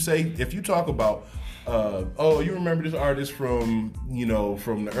about. If you talk about you remember this artist from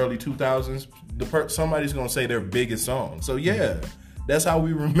the early 2000s, somebody's gonna say their biggest song. So yeah. That's how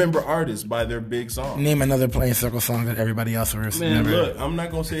we remember artists, by their big songs. Name another Player Circle song that everybody else will remember. Man, look, I'm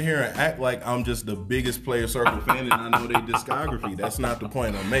not going to sit here and act like I'm just the biggest Player Circle fan and I know their discography. That's not the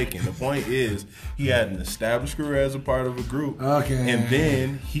point I'm making. The point is he had an established career as a part of a group. Okay. And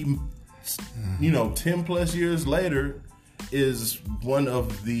then he, 10 plus years later, is one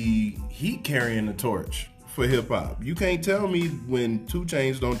of he carrying the torch for hip hop. You can't tell me when 2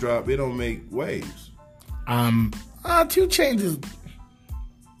 Chainz don't drop, it don't make waves. 2 Chainz is...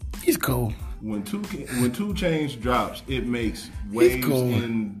 He's cool. When 2 Chainz drops, it makes waves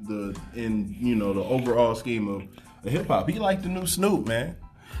in the overall scheme of hip hop. He like the new Snoop, man.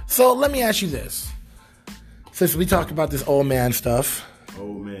 So let me ask you this: since we talked about this old man stuff,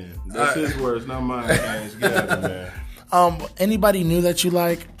 old man, that's his words, not mine. Guys. Get out of there, man. Anybody new that you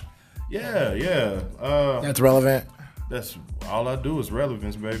like? Yeah. That's relevant. That's all I do is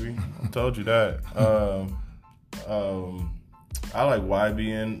relevance, baby. I told you that. I like YB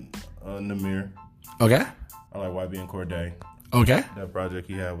and Namir. Okay. I like YB and Corday. Okay. That project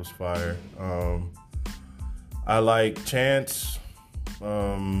he had was fire. I like Chance.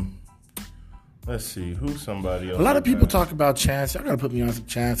 Let's see, who's somebody else? A lot of people talk about Chance. Y'all gotta put me on some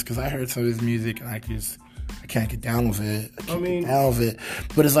Chance because I heard some of his music and I can't get down with it. I can't get down with it.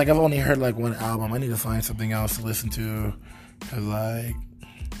 But it's like I've only heard like one album. I need to find something else to listen to because like.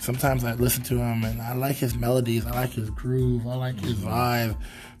 Sometimes I listen to him and I like his melodies, I like his groove, I like his vibe.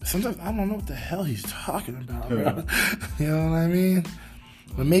 But sometimes I don't know what the hell he's talking about, bro. You know what I mean?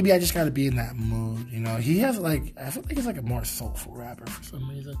 But maybe I just gotta be in that mood, He has I feel like he's like a more soulful rapper for some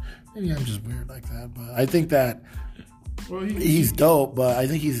reason. Maybe I'm just weird like that, but I think that he's dope, but I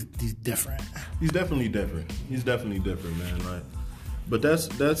think he's different. He's definitely different. Man. Like, but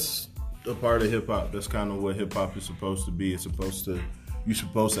that's a part of hip hop. That's kind of what hip hop is supposed to be. You're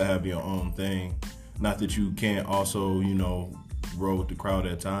supposed to have your own thing. Not that you can't also, roll with the crowd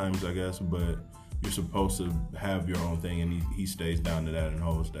at times, I guess, but you're supposed to have your own thing, and he stays down to that and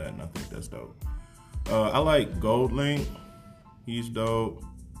holds that, and I think that's dope. I like Gold Link. He's dope.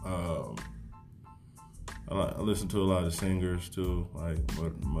 I listen to a lot of singers too, like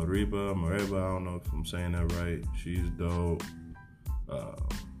Mariba. I don't know if I'm saying that right. She's dope.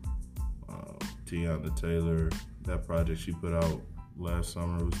 Tiana Taylor, that project she put out last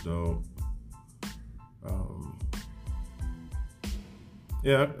summer was dope.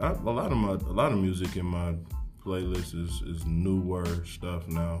 A lot of music in my playlist is newer stuff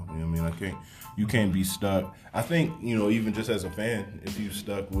now. You know what I mean? You can't be stuck. I think, even just as a fan, if you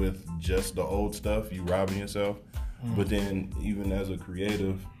stuck with just the old stuff, you robbing yourself. But then even as a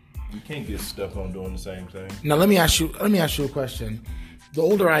creative, you can't get stuck on doing the same thing. Now let me ask you a question. The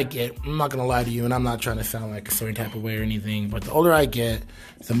older I get, I'm not gonna lie to you, and I'm not trying to sound like a certain type of way or anything, but the older I get,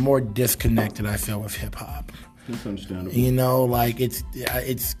 the more disconnected I feel with hip hop. That's understandable. Like it's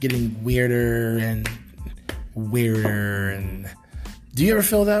getting weirder and weirder. And do you ever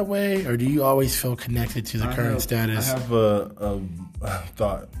feel that way, or do you always feel connected to the current status? I have a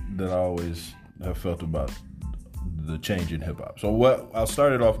thought that I always have felt about the change in hip hop. So I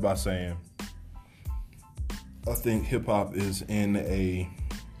started off by saying, I think hip hop is in a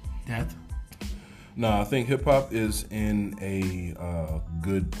death. No, I think hip hop is in a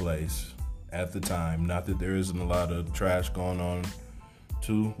good place at the time. Not that there isn't a lot of trash going on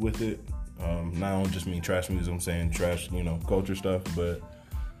too with it. I don't just mean trash music. I'm saying trash, culture stuff. But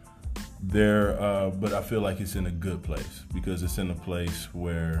but I feel like it's in a good place because it's in a place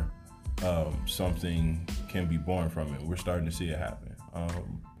where something can be born from it. We're starting to see it happen.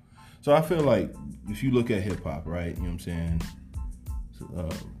 So I feel like if you look at hip hop, right, you know what I'm saying?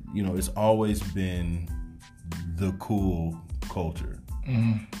 It's always been the cool culture.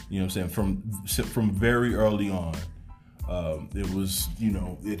 Mm-hmm. You know what I'm saying? From very early on, it was,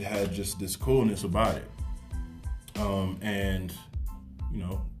 it had just this coolness about it. And,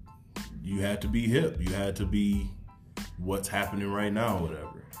 you had to be hip. You had to be what's happening right now or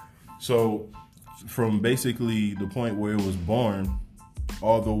whatever. So from basically the point where it was born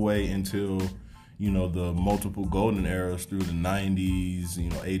all the way until, the multiple golden eras through the 90s,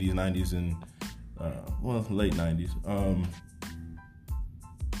 80s, 90s, and, late 90s,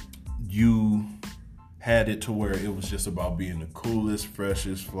 you had it to where it was just about being the coolest,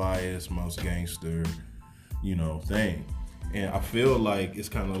 freshest, flyest, most gangster, thing. And I feel like it's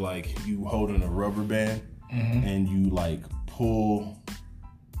kind of like you holding a rubber band and you like pull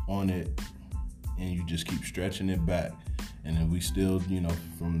on it and you just keep stretching it back. And then we still,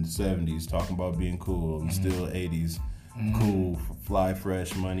 from the 70s talking about being cool. We still 80s cool, fly,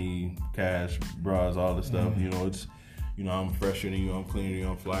 fresh, money, cash, bras, all the stuff. It's, I'm fresher than you, I'm cleaner than you,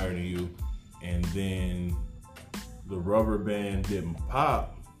 I'm flyer than you. And then the rubber band didn't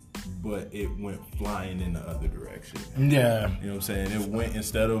pop, but it went flying in the other direction. Yeah. You know what I'm saying? It went,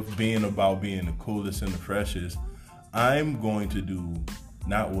 instead of being about being the coolest and the freshest, I'm going to do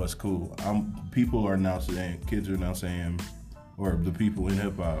not what's cool. People are now saying, kids are now saying, or the people in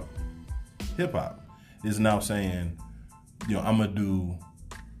hip hop is now saying, I'm gonna do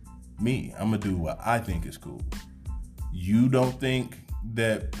me. I'm gonna do what I think is cool. You don't think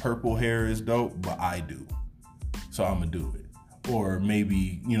that purple hair is dope, but I do. So I'm gonna do it. Or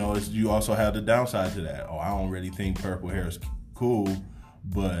maybe, you also have the downside to that. Oh, I don't really think purple hair is cool,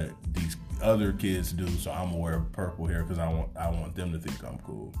 but these other kids do, so I'm gonna wear purple hair because I want them to think I'm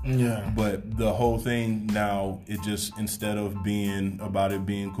cool. Yeah. But the whole thing now, it just, instead of being about it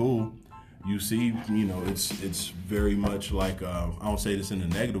being cool, you see, it's very much like, I don't say this in a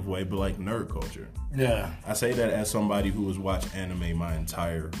negative way, but like nerd culture. Yeah. I say that as somebody who has watched anime my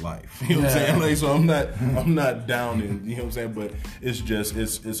entire life. You know what I'm saying? Like, so I'm not down in, you know what I'm saying? But it's just,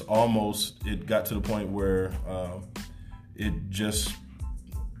 it's almost, it got to the point where it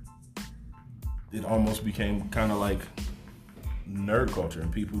almost became kind of like nerd culture,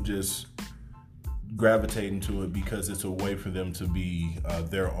 and people just gravitating to it because it's a way for them to be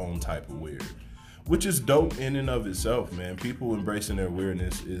their own type of weird, which is dope in and of itself, man. People embracing their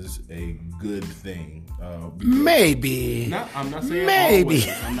weirdness is a good thing. Maybe. I'm not saying maybe.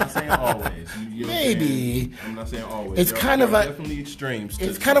 Always. I'm not saying always. Maybe. I'm not saying always. It's kind of like definitely extremes.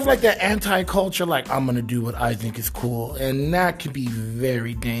 It's kind of like that anti-culture, like I'm gonna do what I think is cool, and that can be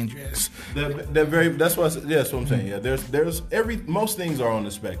very dangerous. That's what I'm saying. Yeah, there's most things are on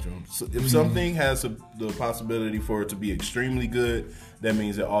the spectrum. So if something has the possibility for it to be extremely good, that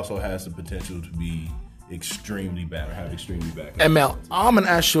means it also has the potential to be extremely bad or have extremely bad. EMEL, I'm gonna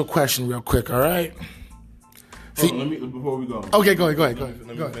ask you a question real quick. All right. Before we go. Okay, go ahead.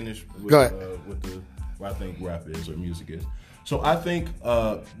 Let me finish with, Go ahead. With what I think rap is or music is. So I think,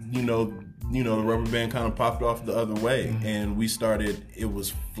 you know, the rubber band kind of popped off the other way, and we started. It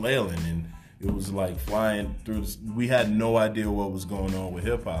was flailing, and it was like flying through. We had no idea what was going on with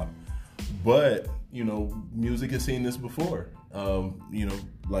hip hop, but you know, music has seen this before. You know,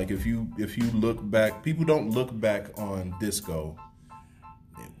 like if you look back, people don't look back on disco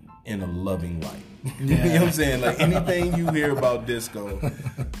in a loving light. You know what I'm saying? Like anything you hear about disco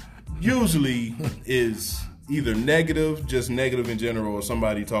usually is either negative, just negative in general, or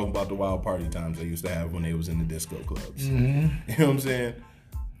somebody talking about the wild party times they used to have when they was in the disco clubs. You know what I'm saying?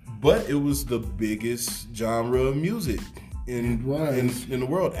 But it was the biggest genre of music in the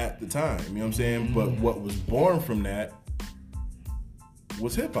world at the time. You know what I'm saying? But what was born from that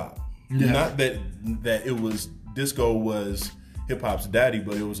was hip hop. Yeah. Not that it was disco was hip hop's daddy,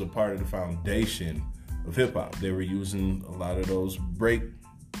 but it was a part of the foundation of hip hop. They were using a lot of those break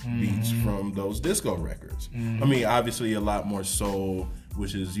beats from those disco records. I mean, obviously a lot more soul,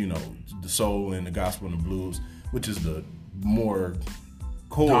 which is, you know, the soul and the gospel and the blues, which is the more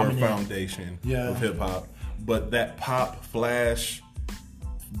core foundation of hip hop. But that pop, flash,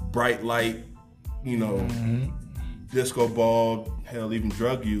 bright light, you know, disco ball, hell, even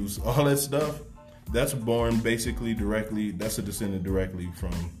drug use, all that stuff, that's born basically directly, that's a descendant directly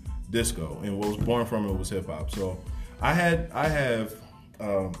from disco. And what was born from it was hip hop. So I had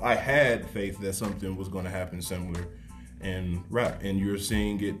faith that something was going to happen similar in rap, and you're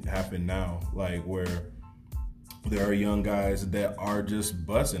seeing it happen now, like where there are young guys that are just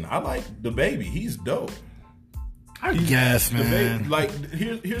busting. I like the Baby; he's dope. I guess, man. Like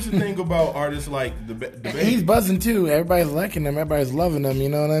here's the thing about artists like the Baby. He's buzzing too. Everybody's liking him. Everybody's loving him. You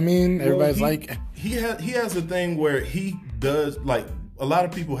know what I mean? Everybody's he has a thing where he does, like, a lot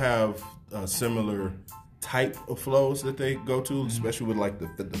of people have similar type of flows that they go to, especially with like the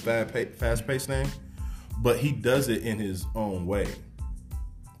fast paced thing. But he does it in his own way.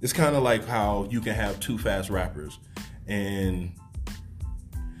 It's kind of like how you can have two fast rappers, and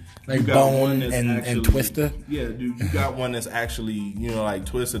like Bone and Twista. Yeah, dude, you got one that's actually, you know, like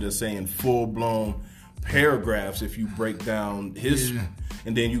Twista, that's saying full blown paragraphs if you break down his,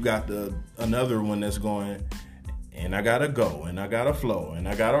 and then you got another one that's going, and I gotta go, and I gotta flow, and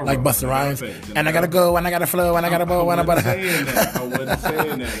I gotta like Busta Rhymes, and I gotta go, and I gotta flow, and I gotta bow, and I gotta. I wasn't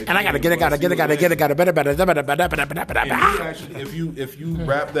saying that. And I gotta get it, gotta better. If you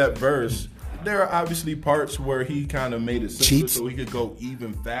rap that verse, there are obviously parts where he kind of made it simpler so he could go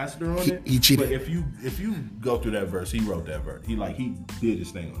even faster on it. He cheated. But if you go through that verse, he wrote that verse. He did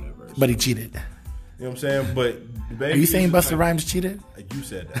his thing on that verse. But he cheated. You know what I'm saying? But Baby, are you saying Busta Rhymes cheated? You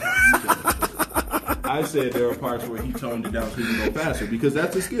said that. I said there are parts where he toned it down so he can go faster, because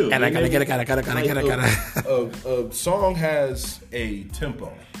that's a skill. And I gotta get it. A song has a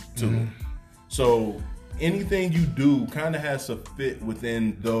tempo to it. So anything you do kind of has to fit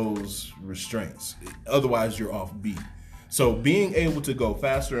within those restraints. Otherwise, you're off beat. So being able to go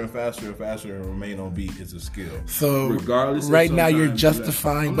faster and faster and faster and remain on beat is a skill. So regardless, right now you're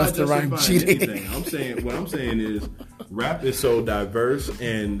justifying Busta Rhymes cheating. What I'm saying is, rap is so diverse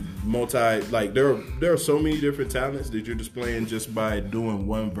and like there are so many different talents that you're displaying just by doing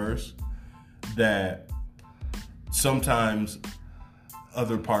one verse, that sometimes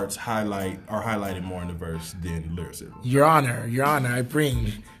other parts are highlighted more in the verse than lyricism. Your Honor, I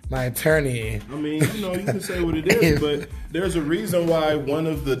bring my attorney. I mean, you know, you can say what it is, but there's a reason why one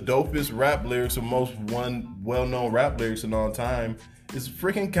of the dopest rap lyrics, or most well-known rap lyrics in all time, is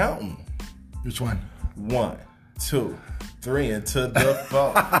freaking counting. Which one? 1, 2, 3, and to the 4.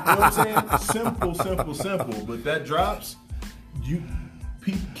 You know what I'm saying? Simple. But that drops,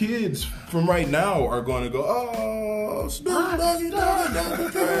 kids from right now are going to go, oh, Snoop Doggy Dogg, you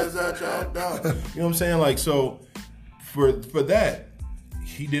know what I'm saying? Like, so for that,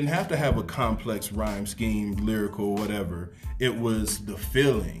 he didn't have to have a complex rhyme scheme, lyrical, whatever. It was the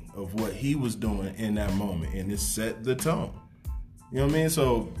feeling of what he was doing in that moment, and it set the tone. You know what I mean?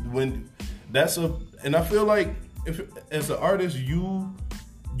 So and I feel like if as an artist, you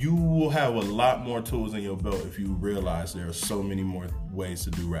will have a lot more tools in your belt if you realize there are so many more ways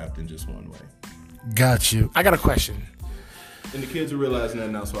to do rap than just one way. Got you. I got a question. And the kids are realizing that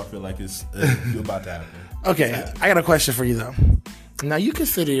now, so I feel like it's about to happen. Okay, I got a question for you, though. Now, you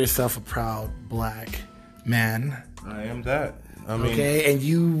consider yourself a proud black man. I am that. I mean, okay, and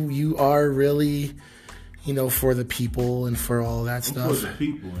you are really, you know, for the people and for all that stuff. For the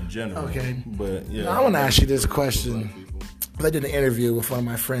people in general. Okay. But, yeah. Now, I want to ask you this question. I did an interview with one of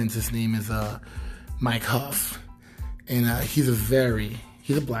my friends. His name is Mike Huff. And he's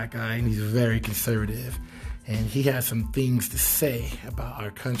a black guy, and he's very conservative. and he has some things to say about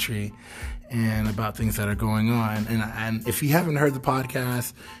our country and about things that are going on. And if you haven't heard the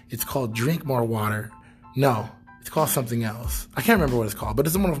podcast, it's called Drink More Water. No, it's called something else. I can't remember what it's called, but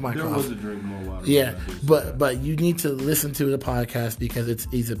it's one of my. There was a Drink More Water. Yeah, but you need to listen to the podcast because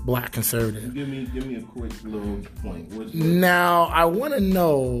he's a black conservative. Give me a quick little point. Now I want to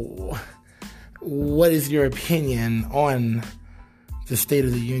know, what is your opinion on the State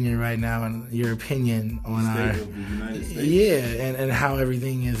of the Union right now, and your opinion on State of the United States? Yeah, and how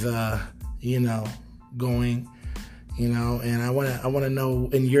everything is going, and I want to know,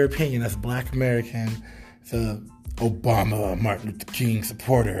 in your opinion, as a black American, the Obama, Martin Luther King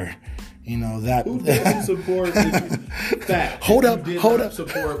supporter, that. Who doesn't support that? Hold up.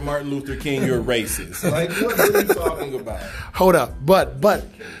 Support Martin Luther King, you're racist. Like, what are you talking about? Hold up, but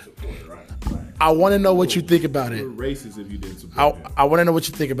I want to know what you think about it. You're racist if you didn't support him. I want to know what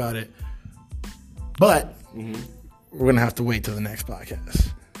you think about it, but we're gonna have to wait till the next podcast.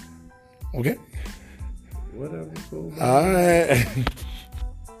 Okay. Whatever. Cool. All right.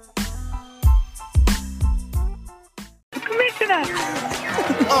 Commissioner.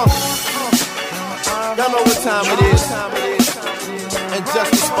 Y'all know what time it is. And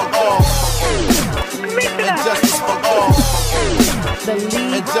justice for all. And justice for all.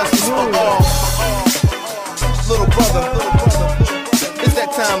 And justice for all. Little brother. It's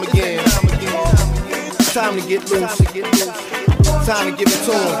that time again. Time to get loose. Time to give it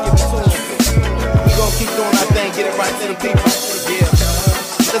to him. We gon' keep doing our thing, get it right to the people. Yeah.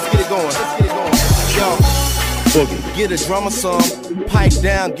 Let's get it going. Yo. Get a drummer some, pipe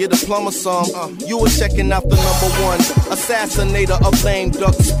down, get a plumber some. You were checking out the #1 assassinator of lame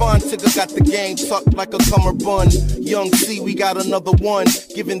duck. Spawn Tigger got the game tucked like a cummerbund. Young C, we got another one,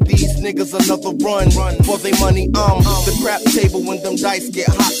 giving these niggas another run for they money. The crap table when them dice get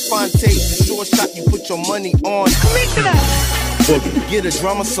hot. Fonte, the sure shot you put your money on. Get a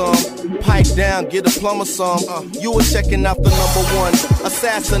drummer some, pipe down, get a plumber some. You were checking out the #1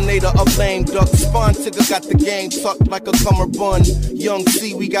 assassinator of lame duck. Spawn Tigger got the game tucked like a cummerbund. Young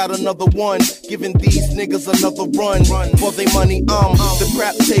C, we got another one, giving these niggas another run for they money. The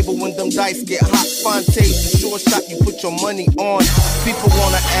crap table when them dice get hot. Fonte, the sure shot you put your money on. People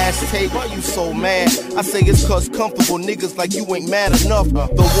wanna ask, hey, why you so mad? I say it's cause comfortable niggas like you ain't mad enough.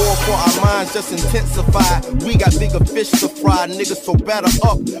 The war for our minds just intensified. We got bigger fish to fry, niggas, so batter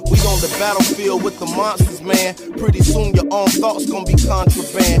up. We on the battlefield with the monsters, man. Pretty soon your own thoughts gonna be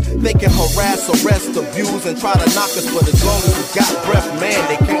contraband. They can harass, arrest, abuse, and try to knock us, but as long as we got breath, man,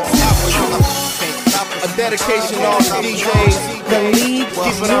 they can't stop us. A dedication to all the DJs,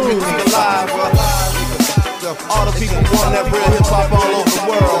 keeping our music alive. All the people want that real hip hop all over the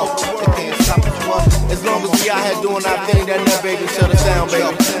world. They can't stop us. As long as we out here doing our thing, that never baby shut us down,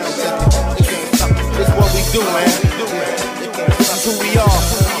 baby. It's what we do, man. This is who we are.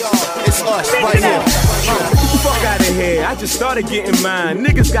 It's us right here. Fuck out of here, I just started getting mine.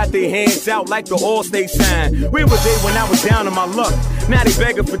 Niggas got their hands out like the All-State sign. Where was they when I was down on my luck? Now they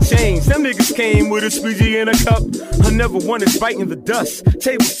begging for change. Them niggas came with a squeegee and a cup. I never wanted fighting the dust.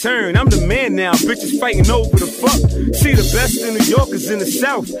 Tables turn, I'm the man now. Bitches fighting over the fuck. See the best in New Yorkers in the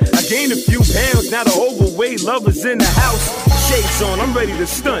South. I gained a few pounds, now the overweight lovers in the house. Shades on, I'm ready to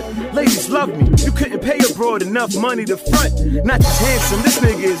stunt. Ladies love me, you couldn't pay a broad enough money to front. Not just handsome, this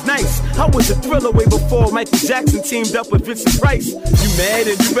nigga is nice. I was a thriller way before Michael Jackson teamed up with Vincent Price. You mad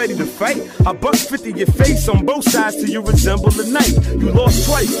and you ready to fight? I buck 50 your face on both sides till you resemble a knight. You lost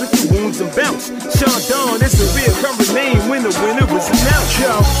twice, lick your wounds and bounce. Sean Dawn is a reoccurring name when the winner was announced.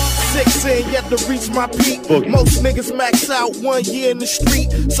 Yo, 16 yet to reach my peak. Most niggas max out 1 year in the street.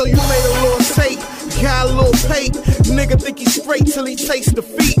 So you made a little tape, got a little pay. Nigga think he's straight till he tastes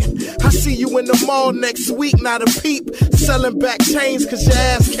defeat. I see you in the mall next week, not a peep. Selling back chains cause your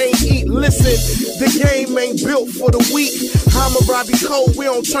ass can't eat. Listen, the game ain't built for the weak. I'm a Robbie Cole, we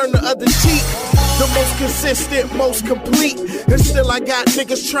don't turn the other cheek. The most consistent, most complete. And still I got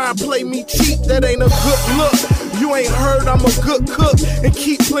niggas trying to play me cheap. That ain't a good look. You ain't heard I'm a good cook. And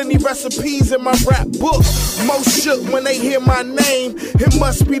keep plenty recipes in my rap book. Most shook when they hear my name. It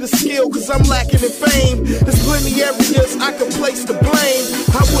must be the skill cause I'm lacking in fame. There's plenty areas I can place the blame.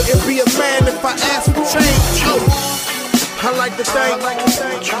 I wouldn't be a man if I asked for change. I like to thank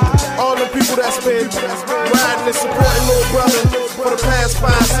all the people that's been riding and supporting little brother for the past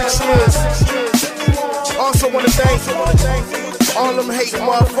 5-6 years. Also want to thank all them hate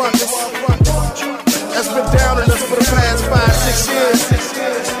motherfuckers that's been down on us for the past 5-6 years.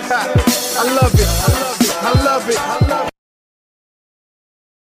 I love it. I love it.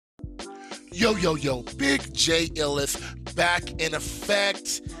 Yo, yo, yo, Big J Illis back in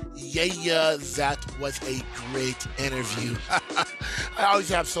effect. Yeah, that was a great interview. I always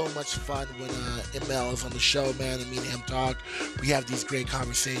have so much fun when EMEL is on the show, man, and me and him talk. We have these great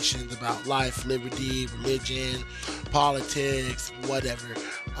conversations about life, liberty, religion, politics, whatever.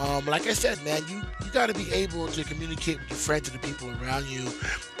 Like I said, man, you got to be able to communicate with your friends and the people around you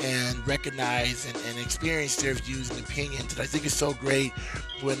and recognize and experience their views and opinions. And I think it's so great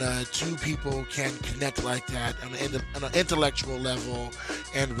when two people can connect like that on an intellectual level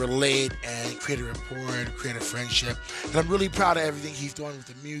and relate and create a rapport and create a friendship. And I'm really proud of everything he's doing with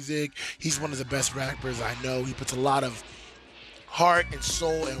the music. He's one of the best rappers I know. He puts a lot of heart and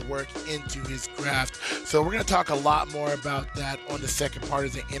soul and work into his craft. So we're going to talk a lot more about that on the second part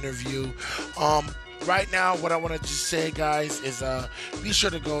of the interview. Right now, what I want to just say, guys, is be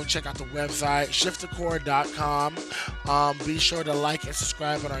sure to go check out the website, shiftthecore.com. Be sure to like and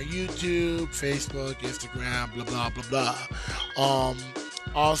subscribe on our YouTube, Facebook, Instagram, blah, blah, blah, blah.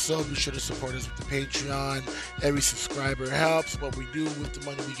 Also, be sure to support us with the Patreon. Every subscriber helps. What we do with the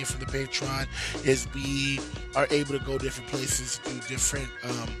money we get from the Patreon is we are able to go different places, do different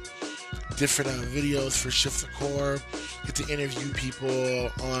videos for Shift the Core, get to interview people,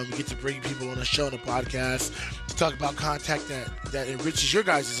 get to bring people on the show and the podcast to talk about content that enriches your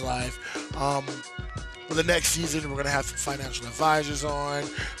guys' life. For the next season, we're going to have some financial advisors on.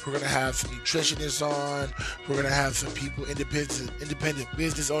 We're going to have some nutritionists on. We're going to have some people, independent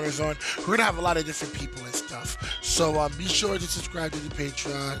business owners on. We're going to have a lot of different people and stuff. So be sure to subscribe to the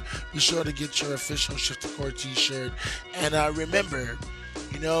Patreon. Be sure to get your official Shift the Core t-shirt. And remember,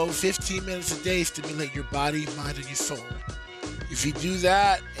 15 minutes a day stimulate your body, mind, and your soul. If you do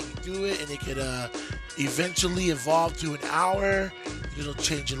that, and you do it, and it could eventually evolve to an hour, it'll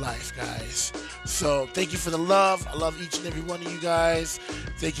change your life, guys. So thank you for the love. I love each and every one of you guys.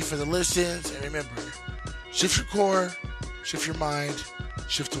 Thank you for the listens. And remember, shift your core, shift your mind,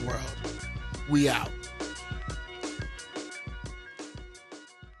 shift the world. We out.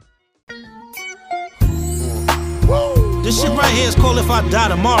 This shit right here is called If I Die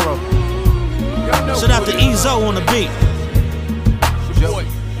Tomorrow. Shout out to Ezo on the beat.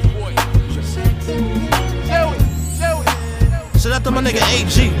 Shout out to my nigga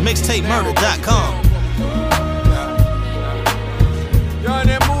AG, mixtapemurder.com. Y'all in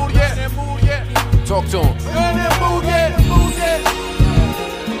that mood yet? Talk to him. Y'all in that mood yet?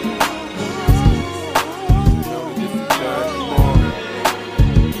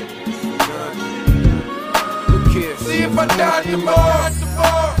 Look here. See if I die tomorrow.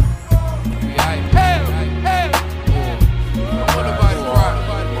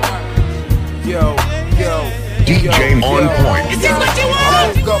 DJ on point. Is this what you want?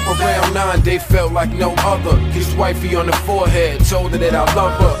 I woke up around 9, they felt like no other. Kissed wifey on the forehead, told her that I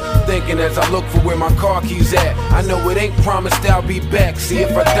love her. Thinking as I look for where my car keys at, I know it ain't promised I'll be back. See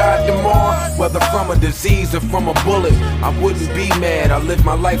if I died tomorrow, whether from a disease or from a bullet, I wouldn't be mad, I lived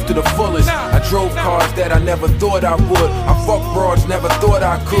my life to the fullest. I drove cars that I never thought I would. I fucked broads, never thought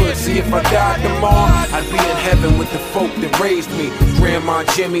I could. See if I died tomorrow, I'd be in heaven with the folk that raised me. Grandma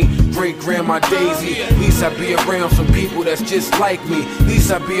Jimmy, great-grandma Daisy. At least I'd be around some people that's just like me. At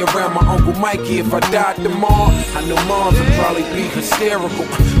least I'd be around my Uncle Mikey. If I died tomorrow, I know moms would probably be hysterical.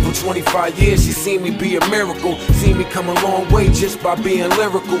 For 25 years, she seen me be a miracle. Seen me come a long way just by being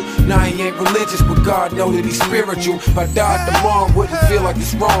lyrical. Now he ain't religious, but God know that he's spiritual. If I died tomorrow, wouldn't feel like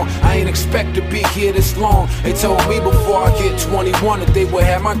it's wrong. I ain't expect to be here this long. They told me before I get 21 that they would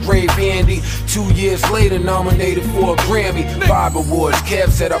have my grave handy. 2 years later, nominated for a Grammy. 5 awards. Kev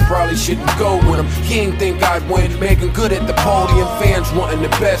said I probably shouldn't go with him. He ain't think I'd win. Making good at the podium, fans wanting the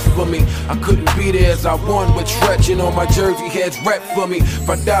best for me. I couldn't be there as I won, but stretching on my jersey heads rep for me. If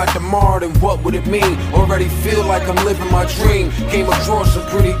I died tomorrow, then what would it mean? Already feel like I'm living my dream. Came across some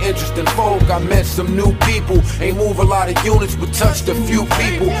pretty interesting folk. I met some new people. Ain't move a lot of units, but touched a few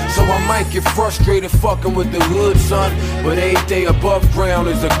people. So I might get frustrated fucking with the hood, son. But every day above ground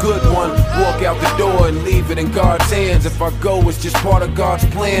is a good one. Walk out the door and leave it in God's hands. If I go, it's just part of God's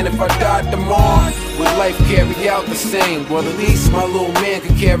plan. If I died tomorrow, would life carry out the same? Well, at least my little man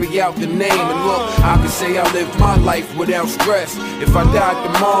could carry out the name. And look, I can say I lived my life without stress. If I died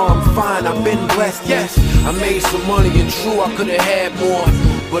tomorrow, I'm fine, I've been blessed, yes. I made some money and true, I could've had more.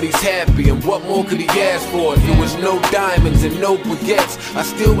 But he's happy, and what more could he ask for? If there was no diamonds and no baguettes, I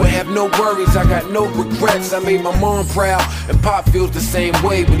still would have no worries, I got no regrets. I made my mom proud, and Pop feels the same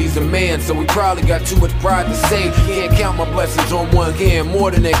way. But he's a man, so he probably got too much pride to say. Can't count my blessings on one hand,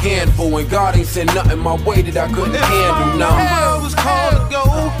 more than a handful. And God ain't sent nothing my way that I couldn't handle, no. Hell was called to go.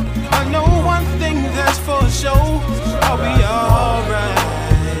 I know one thing that's for sure, I'll be alright.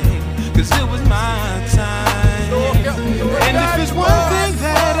 cause it was my time. And if it's one thing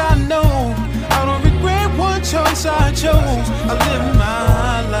that I know, I don't regret one choice I chose. I live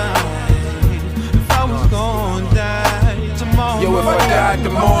my life. If I was gonna die tomorrow. Yo, if I died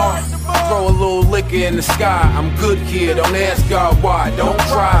tomorrow, throw a little liquor in the sky. I'm good here, don't ask God why. Don't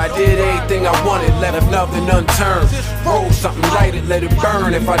try, I did everything I wanted, left nothing unturned. Roll something, light it, let it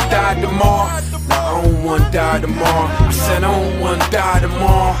burn. If I died tomorrow, I don't want to die tomorrow. I said I don't want to die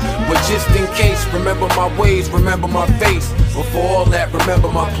tomorrow. But just in case, remember my ways, remember my face. Before all that, remember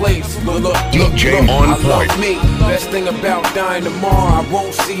my place. But look, DJ look, on I point. love me. Best thing about dying tomorrow, I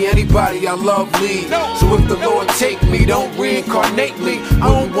won't see anybody I love leave. So if the Lord take me, don't reincarnate me. I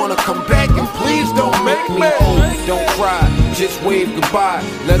don't wanna come back, and please don't make me old. Don't cry, just wave goodbye.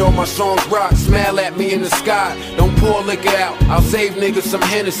 Let all my songs rock, smile at me in the sky. Don't pour liquor out, I'll save niggas some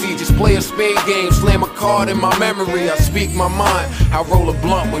Hennessy. Just play a spade game, slam a card in my memory. I speak my mind, I roll a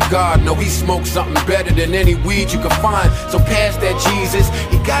blunt with God. Know he smokes something better than any weed you can find. So past that Jesus,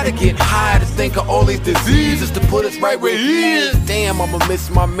 you gotta get high to think of all these diseases to put us right where he is. Damn, I'ma miss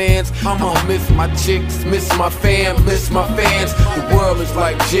my mans, I'ma miss my chicks, miss my fam, miss my fans. The world is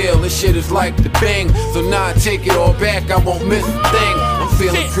like jail, this shit is like the bang. So now I take it all back, I won't miss a thing. I'm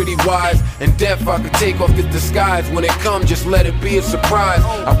feeling pretty wise, and death I could take off this disguise. When it comes, just let it be a surprise.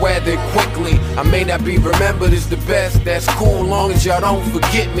 I rather it quickly, I may not be remembered as the best. That's cool, long as y'all don't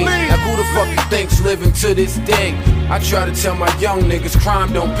forget me. Now who the fuck you think's living to this day? I try to tell my young niggas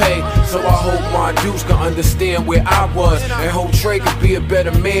crime don't pay. So I hope my dudes can understand where I was, and hope Trey could be a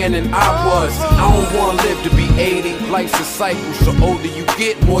better man than I was. I don't wanna live to be 80, life's a cycle. So older you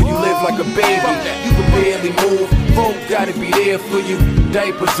get, more you live like a baby. You can barely move, folk gotta be there for you.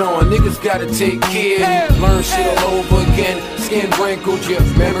 Diapers on, niggas gotta take care. Learn shit all over again. Skin wrinkled, your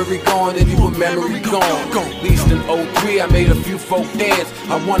memory gone, and you a memory gone. At least in 03 I made a few folk dance.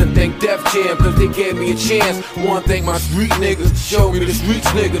 I wanna thank Def Jam cause they gave me a chance. Wanna thank my street niggas, show me the streets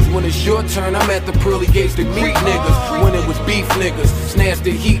niggas. When it's your turn, I'm at the pearly gates to meet niggas. When it was beef niggas, snatched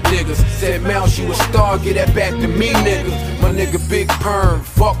the heat niggas. Said Mouse, you a star, get that back to me niggas. My nigga Big Perm,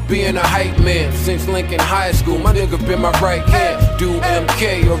 fuck being a hype man. Since Lincoln High School, my nigga been my right hand. Dude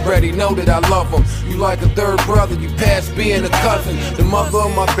MK, already know that I love him. You like a third brother, you past being a cousin. The mother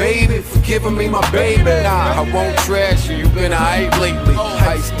of my baby, for giving me my baby. Nah, I won't trash you, you been a hype lately.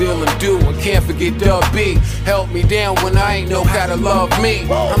 Hype still and do, and can't forget Dub B. Help me down when I ain't know how to love me.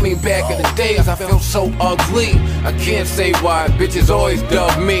 I mean back in the days I felt so ugly. I can't say why, bitches always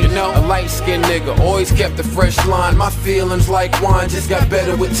dub me. You know, a light-skinned nigga, always kept a fresh line. My feelings like wine just got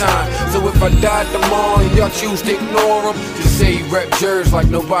better with time. So if I died tomorrow and y'all choose to ignore him, just say he rep Jers like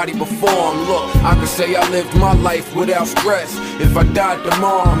nobody before him. Look, I can say I lived my life without stress. If I died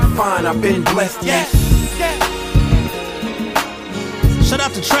tomorrow, I'm fine, I've been blessed. Yes. Shout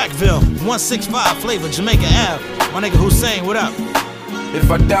out to Trackville, 165 Flavor, Jamaica Ave. My nigga Hussein, what up?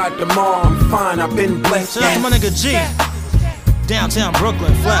 If I died tomorrow, I'm fine, I've been blessed. Shout out to my nigga G, downtown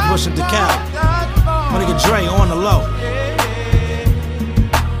Brooklyn, Flatbush and DeKalb. My nigga Dre on the low.